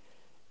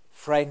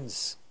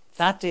 Friends.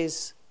 that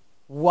is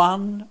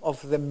one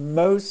of the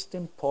most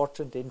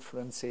important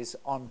influences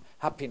on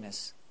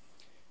happiness.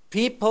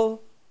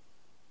 People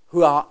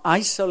who are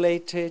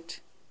isolated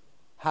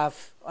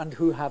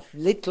who have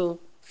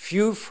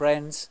few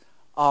friends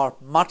are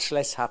much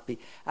less happy.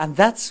 And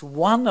that's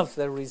one of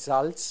the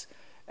results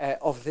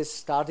of this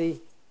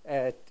study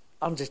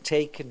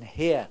undertaken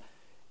here.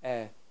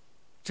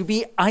 To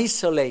be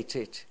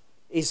isolated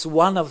is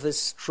one of the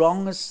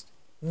strongest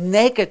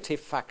negative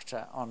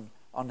factor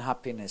on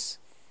happiness.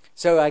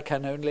 So I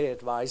can only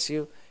advise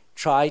you,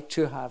 try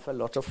to have a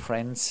lot of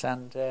friends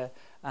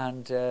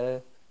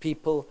and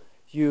people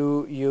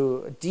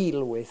you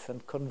deal with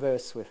and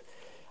converse with.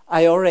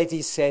 I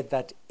already said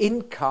that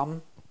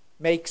income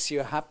makes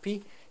you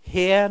happy.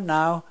 Here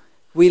now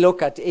we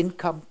look at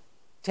income,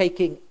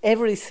 taking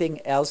everything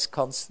else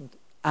constant,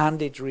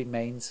 and it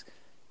remains.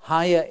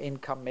 Higher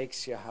income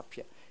makes you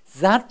happier.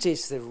 That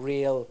is the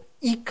real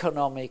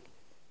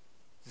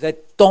the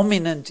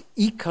dominant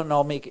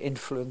economic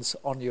influence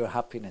on your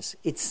happiness.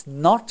 It's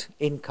not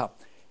income.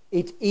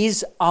 It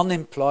is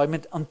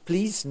unemployment. And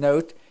please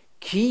note,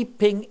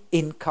 keeping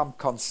income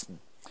constant.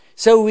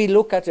 So we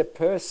look at a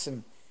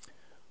person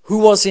who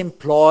was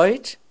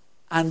employed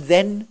and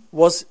then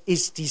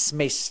is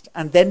dismissed.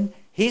 And then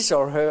his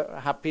or her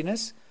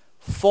happiness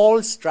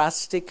falls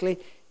drastically,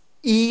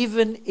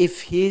 even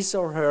if his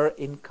or her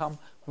income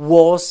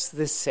was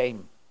the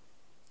same.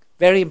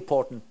 Very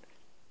important.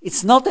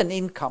 It's not an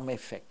income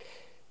effect.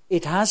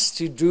 It has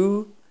to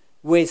do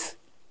with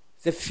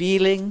the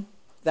feeling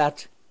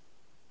that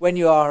when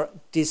you are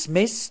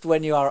dismissed,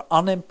 when you are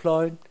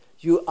unemployed,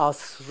 you are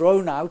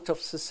thrown out of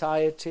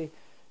society.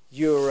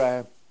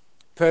 Your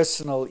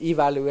personal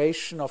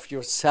evaluation of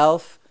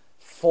yourself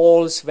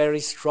falls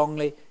very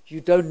strongly.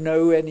 You don't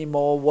know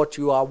anymore what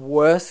you are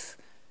worth.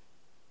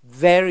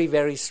 Very,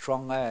 very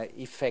strong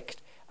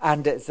effect.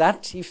 And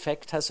that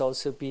effect has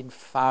also been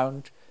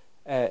found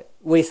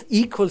with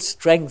equal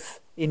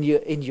strength in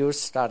your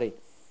study.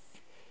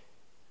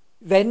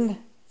 Then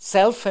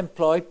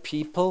self-employed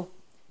people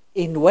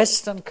in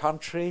Western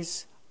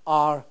countries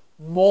are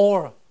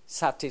more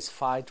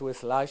satisfied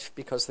with life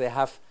because they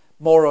have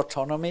more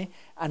autonomy.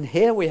 And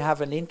here we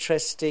have an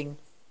interesting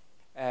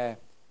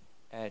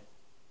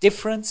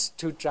difference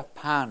to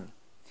Japan.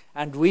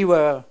 And we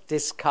were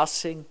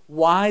discussing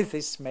why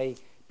this may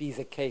be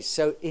the case.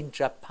 So in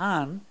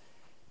Japan,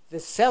 the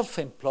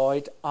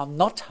self-employed are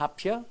not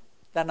happier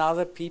than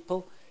other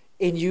people.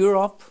 In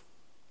Europe,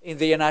 in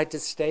the United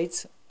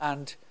States,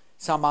 and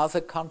some other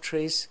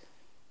countries,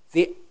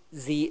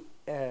 the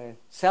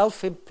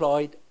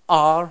self-employed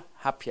are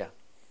happier.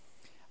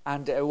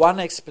 And one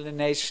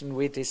explanation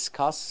we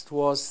discussed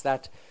was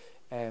that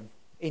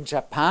in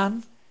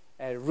Japan,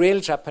 a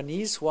real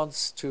Japanese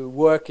wants to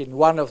work in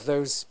one of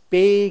those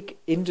big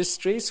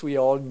industries we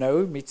all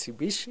know,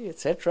 Mitsubishi,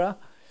 etc.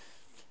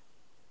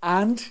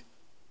 And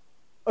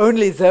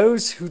only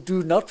those who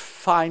do not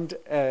find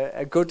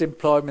a good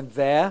employment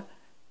there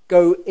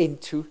go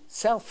into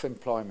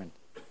self-employment.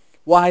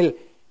 While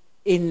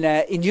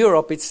in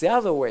Europe it's the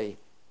other way.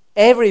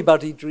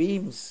 Everybody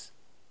dreams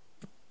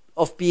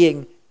of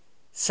being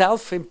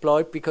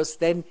self-employed because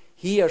then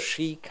he or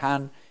she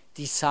can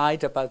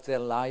decide about their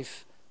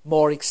life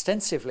more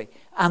extensively.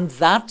 And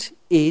that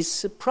is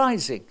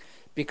surprising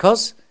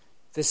because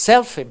the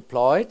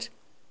self-employed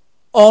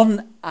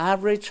on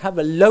average have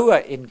a lower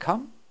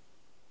income.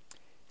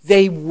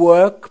 They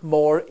work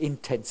more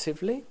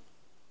intensively,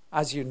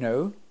 as you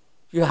know.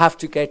 You have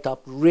to get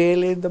up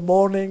really in the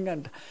morning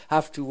and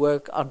have to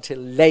work until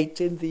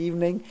late in the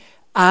evening,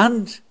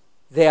 and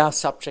they are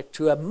subject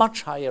to a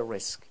much higher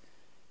risk.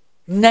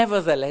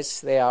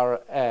 Nevertheless, they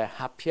are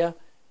happier,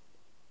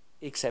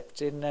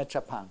 except in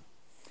Japan.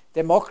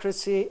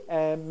 Democracy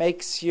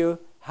makes you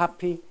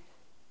happy.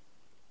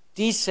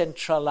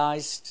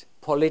 Decentralized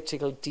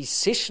political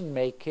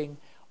decision-making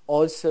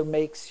also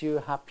makes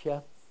you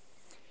happier.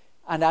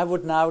 And I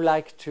would now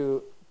like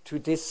to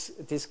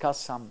discuss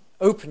some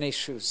open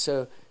issues,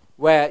 so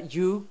where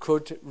you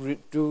could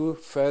do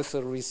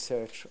further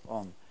research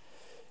on.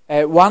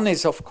 One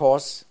is, of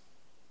course,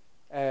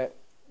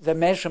 the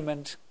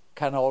measurement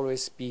can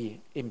always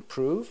be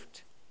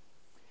improved.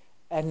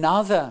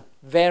 Another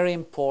very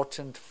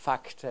important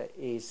factor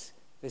is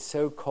the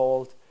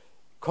so-called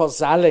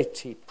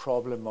causality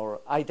problem or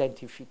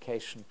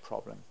identification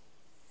problem.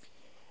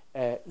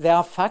 There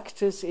are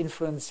factors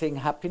influencing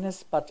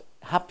happiness, but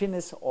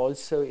happiness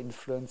also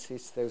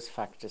influences those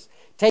factors.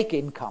 Take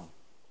income.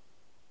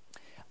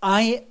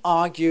 I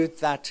argued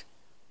that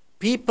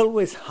people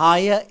with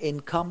higher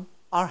income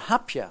are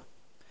happier,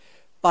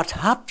 but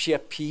happier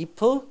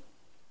people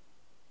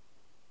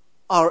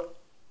are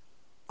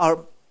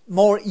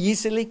more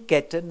easily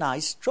get a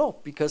nice job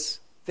because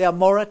they are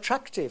more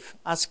attractive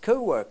as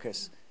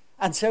co-workers,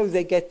 and so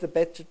they get the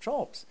better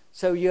jobs.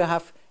 So you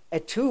have a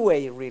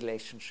two-way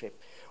relationship.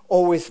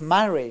 Or with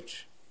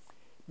marriage.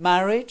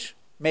 Marriage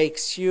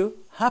makes you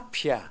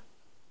happier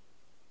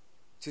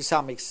to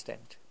some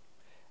extent.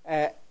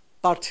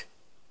 But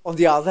on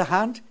the other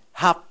hand,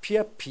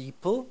 happier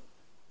people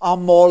are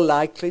more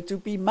likely to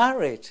be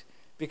married.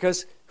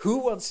 Because who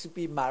wants to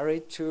be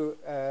married to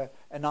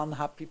an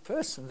unhappy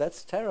person?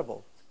 That's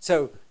terrible.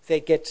 So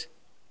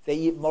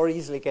they more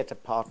easily get a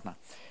partner.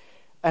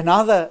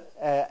 Another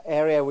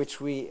area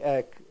which we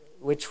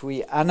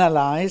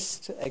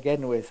analyzed,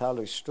 again with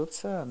Alois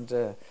Stutzer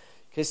and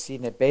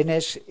Christine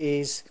Benesch,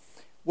 is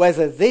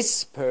whether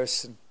this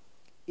person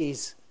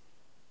is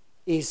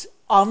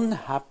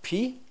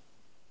unhappy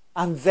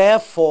and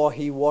therefore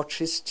he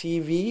watches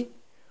TV,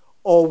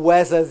 or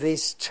whether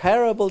these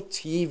terrible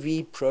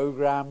TV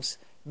programs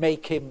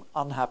make him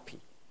unhappy.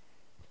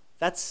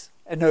 That's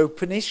an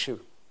open issue.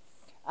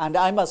 And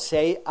I must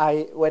say,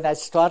 when I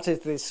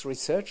started this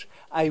research,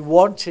 I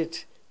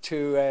wanted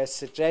to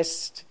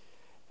suggest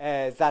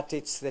that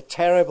it's the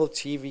terrible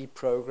TV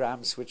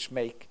programs which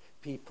make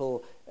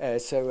people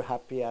so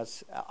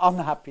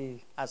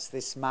unhappy as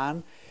this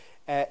man.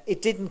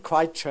 It didn't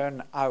quite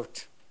turn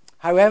out.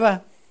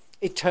 However,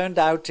 it turned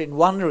out in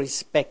one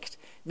respect,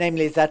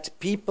 namely that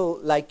people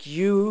like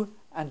you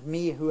and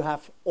me who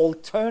have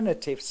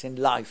alternatives in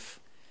life,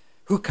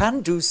 who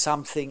can do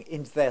something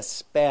in their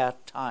spare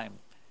time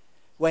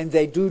when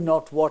they do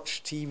not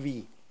watch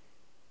TV.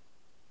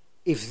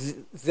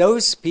 If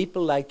those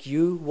people like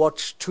you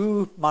watch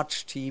too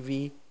much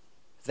TV,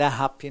 their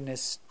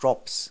happiness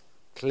drops,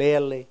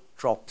 clearly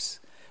drops.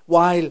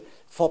 While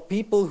for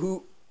people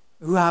who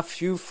have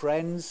few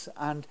friends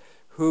and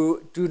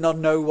who do not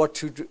know what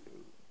to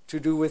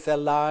do with their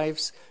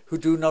lives, who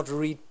do not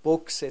read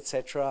books,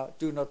 etc.,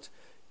 do not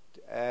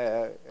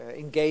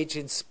engage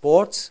in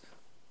sports,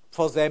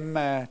 for them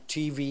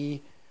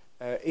TV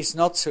is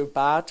not so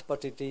bad,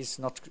 but it is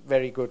not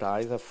very good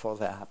either for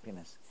their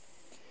happiness.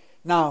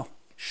 Now,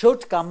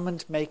 should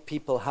government make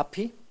people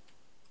happy?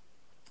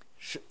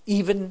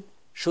 Even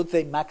should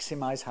they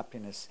maximize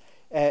happiness?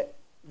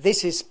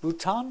 This is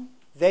Bhutan.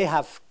 They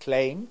have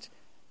claimed,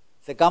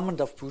 the government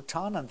of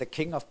Bhutan and the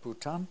king of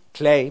Bhutan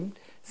claimed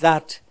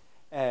that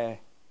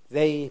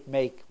they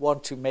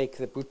want to make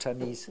the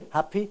Bhutanese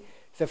happy.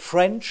 The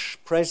French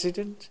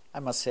president, I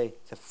must say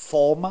the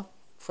former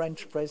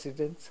French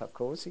president,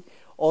 Sarkozy,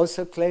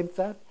 also claimed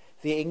that.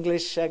 The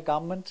English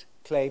government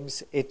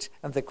claims it,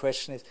 and the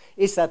question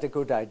is that a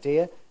good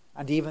idea?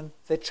 And even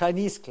the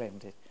Chinese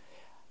claimed it.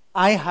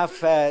 I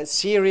have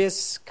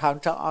serious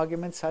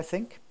counter-arguments, I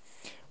think.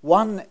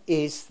 One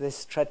is the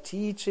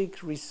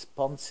strategic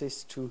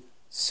responses to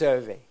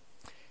survey.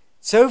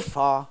 So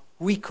far,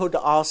 we could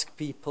ask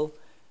people,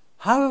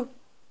 how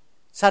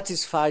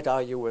satisfied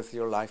are you with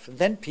your life? And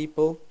then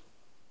people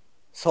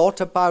thought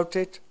about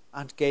it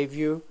and gave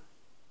you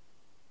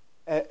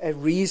a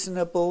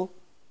reasonable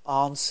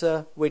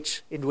answer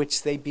in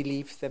which they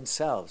believe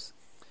themselves.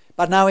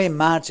 But now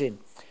imagine,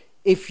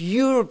 if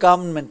your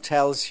government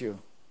tells you,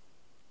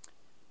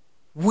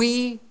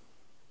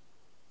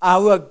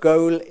 our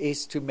goal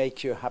is to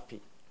make you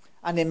happy.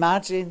 And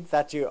imagine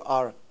that you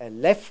are a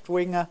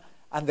left-winger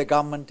and the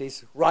government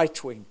is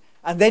right-wing.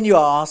 And then you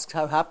are asked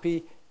how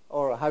happy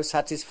or how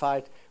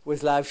satisfied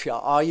with life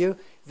are you.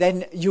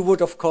 Then you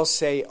would, of course,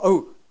 say,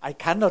 I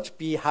cannot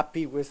be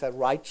happy with a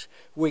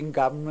right-wing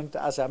government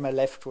as I'm a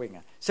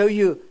left-winger. So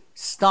you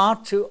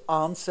start to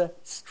answer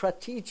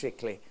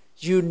strategically.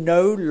 You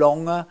no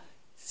longer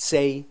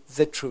say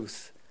the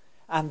truth.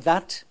 And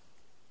that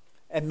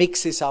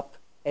mixes up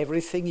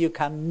everything. You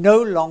can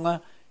no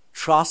longer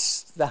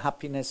trust the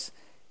happiness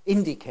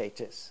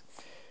indicators.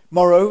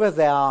 Moreover,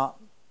 there are,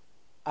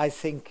 I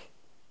think,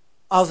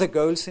 other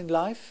goals in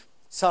life,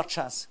 such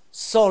as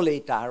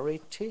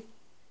solidarity,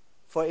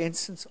 for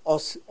instance,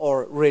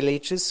 or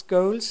religious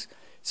goals.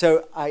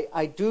 So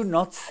I do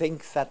not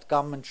think that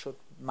government should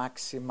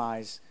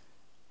maximize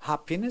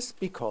happiness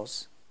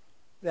because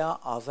there are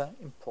other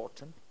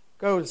important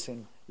goals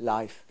in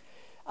life.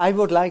 I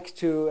would like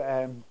to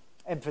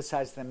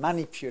emphasize the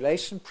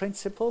manipulation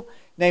principle,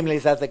 namely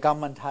that the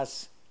government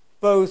has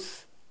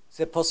both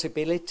the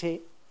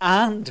possibility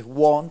and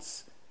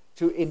wants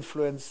to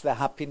influence the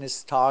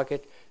happiness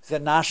target, the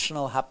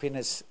national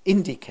happiness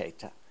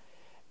indicator.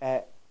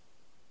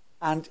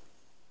 And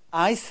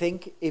I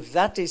think if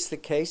that is the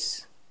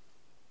case,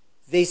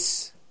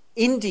 this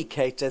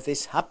indicator,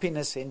 this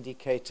happiness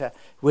indicator,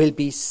 will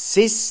be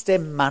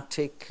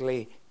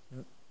systematically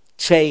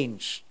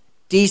changed,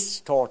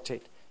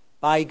 distorted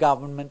by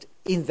government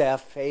in their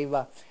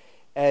favor.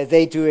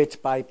 They do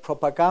it by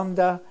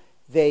propaganda.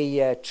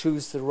 They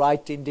choose the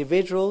right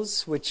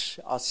individuals which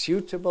are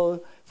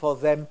suitable for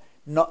them.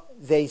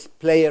 They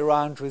play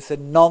around with the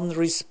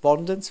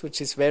non-respondents,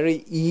 which is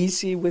very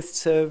easy with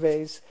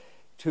surveys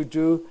to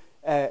do.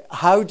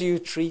 How do you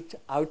treat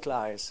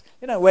outliers?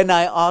 When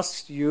I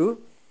asked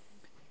you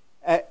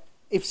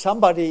if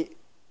somebody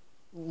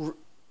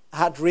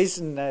had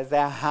risen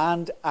their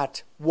hand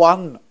at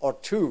 1 or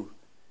 2,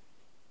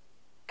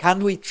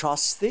 can we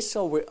trust this,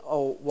 or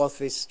was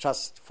this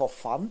just for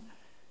fun?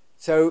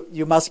 So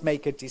you must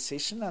make a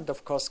decision, and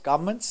of course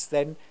governments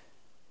then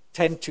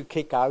tend to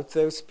kick out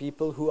those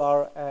people who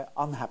are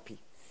unhappy.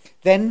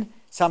 Then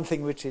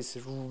something which is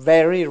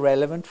very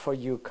relevant for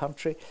your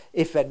country,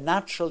 if a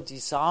natural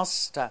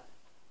disaster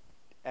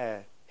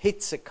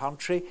hits a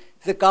country,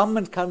 the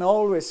government can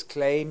always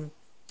claim,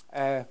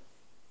 can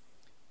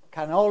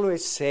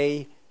always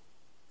say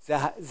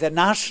the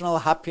national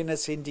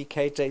happiness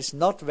indicator is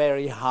not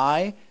very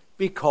high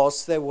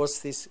because there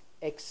was this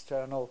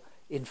external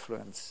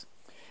influence.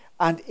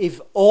 And if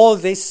all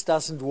this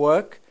doesn't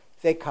work,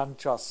 they can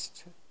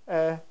just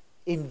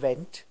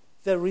invent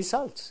the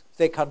results.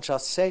 They can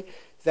just say,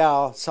 there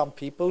are some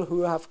people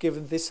who have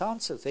given this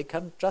answer. They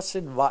can just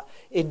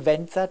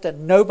invent that,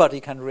 and nobody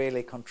can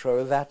really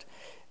control that.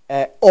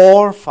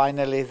 Or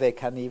finally, they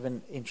can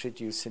even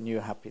introduce a new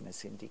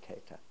happiness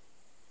indicator.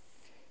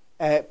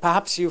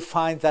 Perhaps you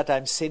find that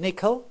I'm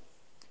cynical.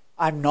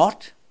 I'm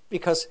not,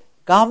 because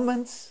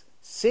governments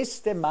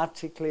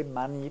systematically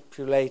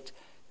manipulate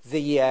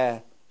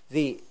the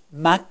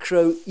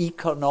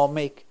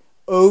macroeconomic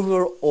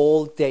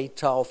overall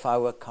data of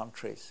our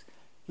countries.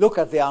 Look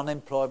at the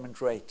unemployment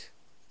rate.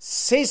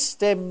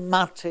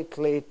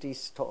 Systematically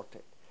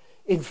distorted.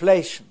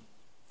 Inflation.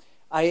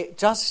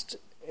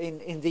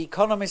 In The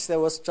Economist, there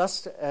was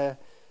just a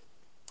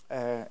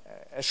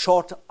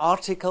short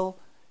article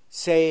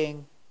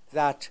saying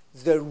that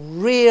the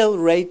real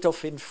rate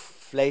of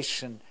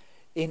inflation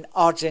in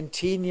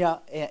Argentina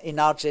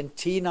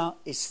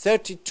is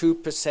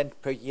 32%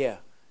 per year.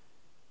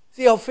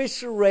 The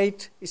official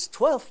rate is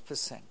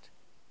 12%.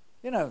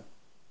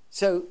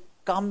 So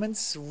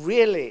governments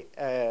really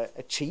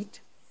cheat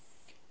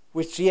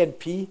with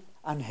GNP,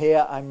 and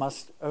here I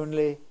must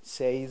only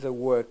say the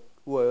word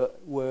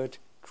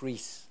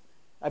Greece.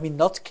 I mean,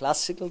 not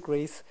classical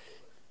Greece,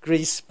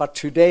 but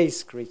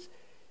today's Greece.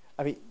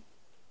 I mean,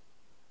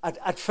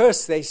 at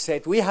first they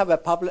said we have a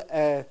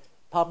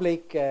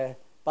public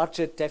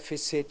budget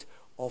deficit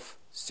of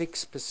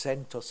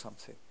 6% or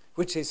something,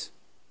 which is,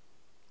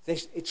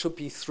 it should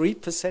be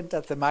 3%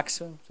 at the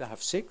maximum. They have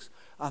 6%,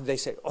 and they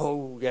say,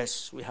 oh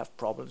yes, we have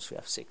problems, we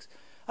have 6%.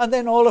 And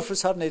then all of a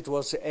sudden it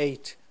was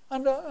 8%.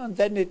 And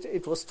then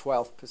it was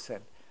 12%.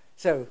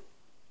 So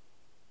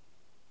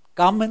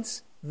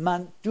governments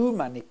do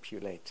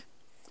manipulate.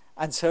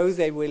 And so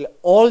they will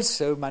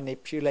also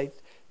manipulate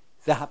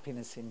the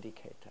happiness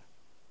indicator.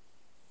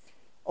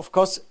 Of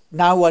course,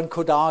 now one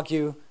could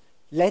argue,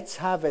 let's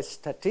have a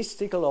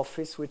statistical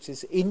office which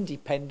is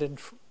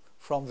independent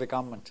from the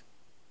government.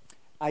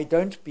 I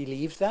don't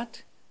believe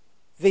that.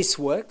 This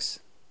works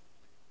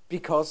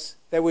because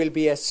there will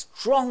be a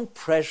strong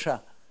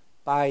pressure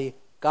by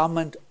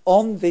government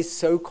on this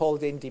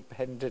so-called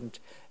independent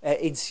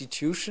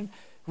institution.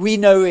 We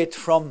know it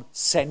from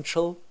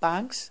central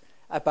banks.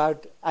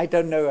 I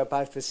don't know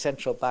about the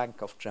Central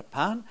Bank of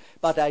Japan,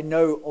 but I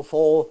know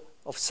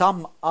of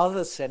some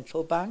other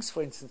central banks.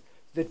 For instance,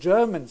 the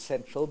German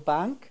central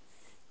bank,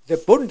 the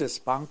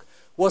Bundesbank,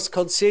 was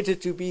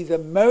considered to be the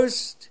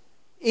most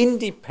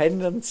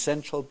independent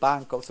central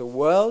bank of the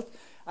world.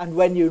 And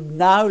when you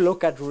now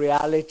look at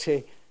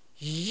reality,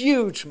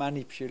 huge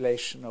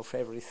manipulation of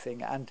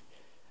everything,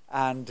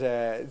 and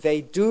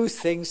they do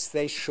things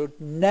they should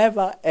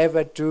never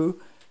ever do,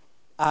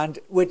 and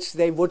which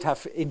they would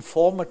have in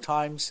former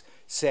times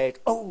said,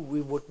 oh,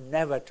 we would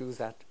never do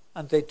that.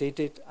 And they did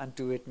it and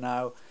do it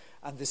now.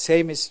 And the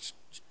same is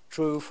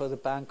true for the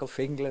Bank of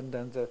England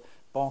and the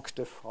Banque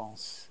de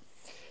France.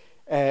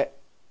 I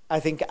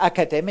think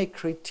academic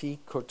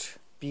critique could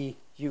be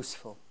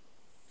useful.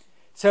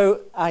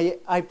 So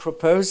I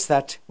propose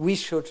that we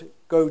should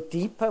go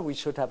deeper, we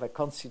should have a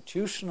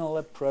constitutional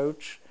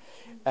approach,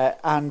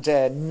 and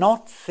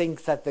not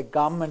think that the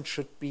government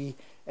should be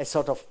a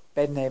sort of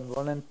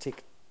benevolent,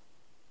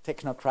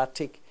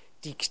 technocratic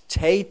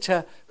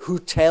dictator who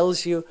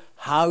tells you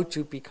how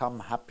to become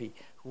happy.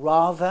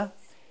 Rather,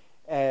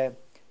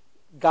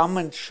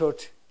 government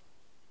should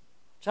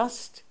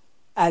just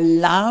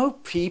allow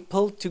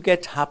people to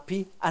get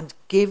happy and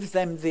give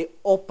them the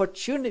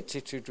opportunity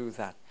to do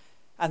that.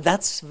 And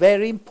that's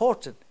very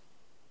important.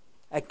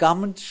 A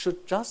government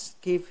should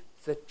just give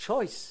the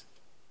choice,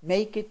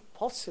 make it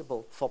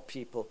possible for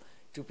people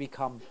to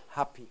become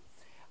happy.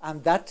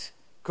 And that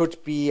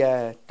could be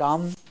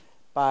done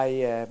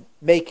by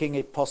making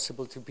it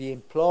possible to be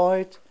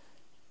employed,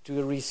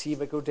 to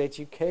receive a good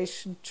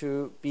education,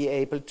 to be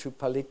able to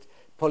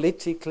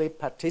politically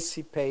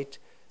participate,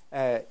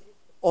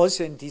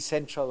 also in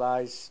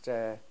decentralized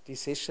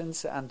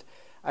decisions. And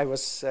I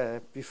was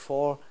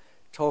before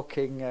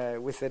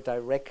talking with the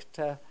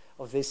director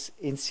of this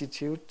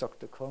institute,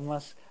 Dr.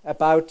 Kolmas,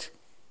 about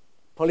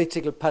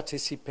political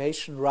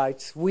participation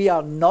rights. We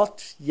are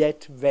not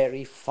yet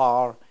very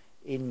far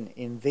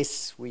in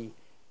this, we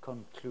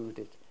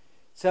concluded.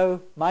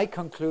 So my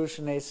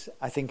conclusion is,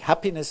 I think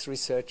happiness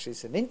research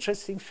is an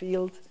interesting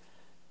field,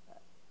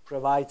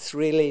 provides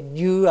really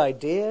new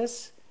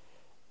ideas,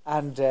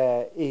 and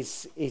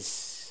is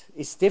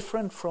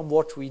different from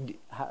what we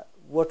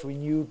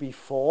knew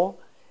before,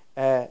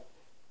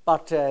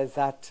 but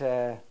that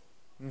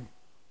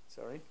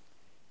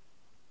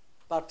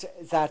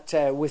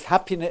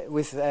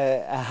with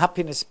a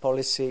happiness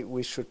policy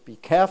we should be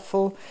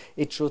careful.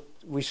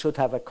 We should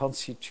have a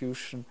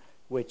constitution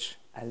which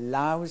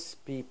allows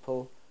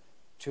people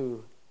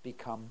to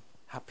become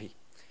happy.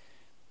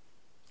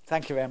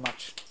 Thank you very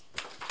much.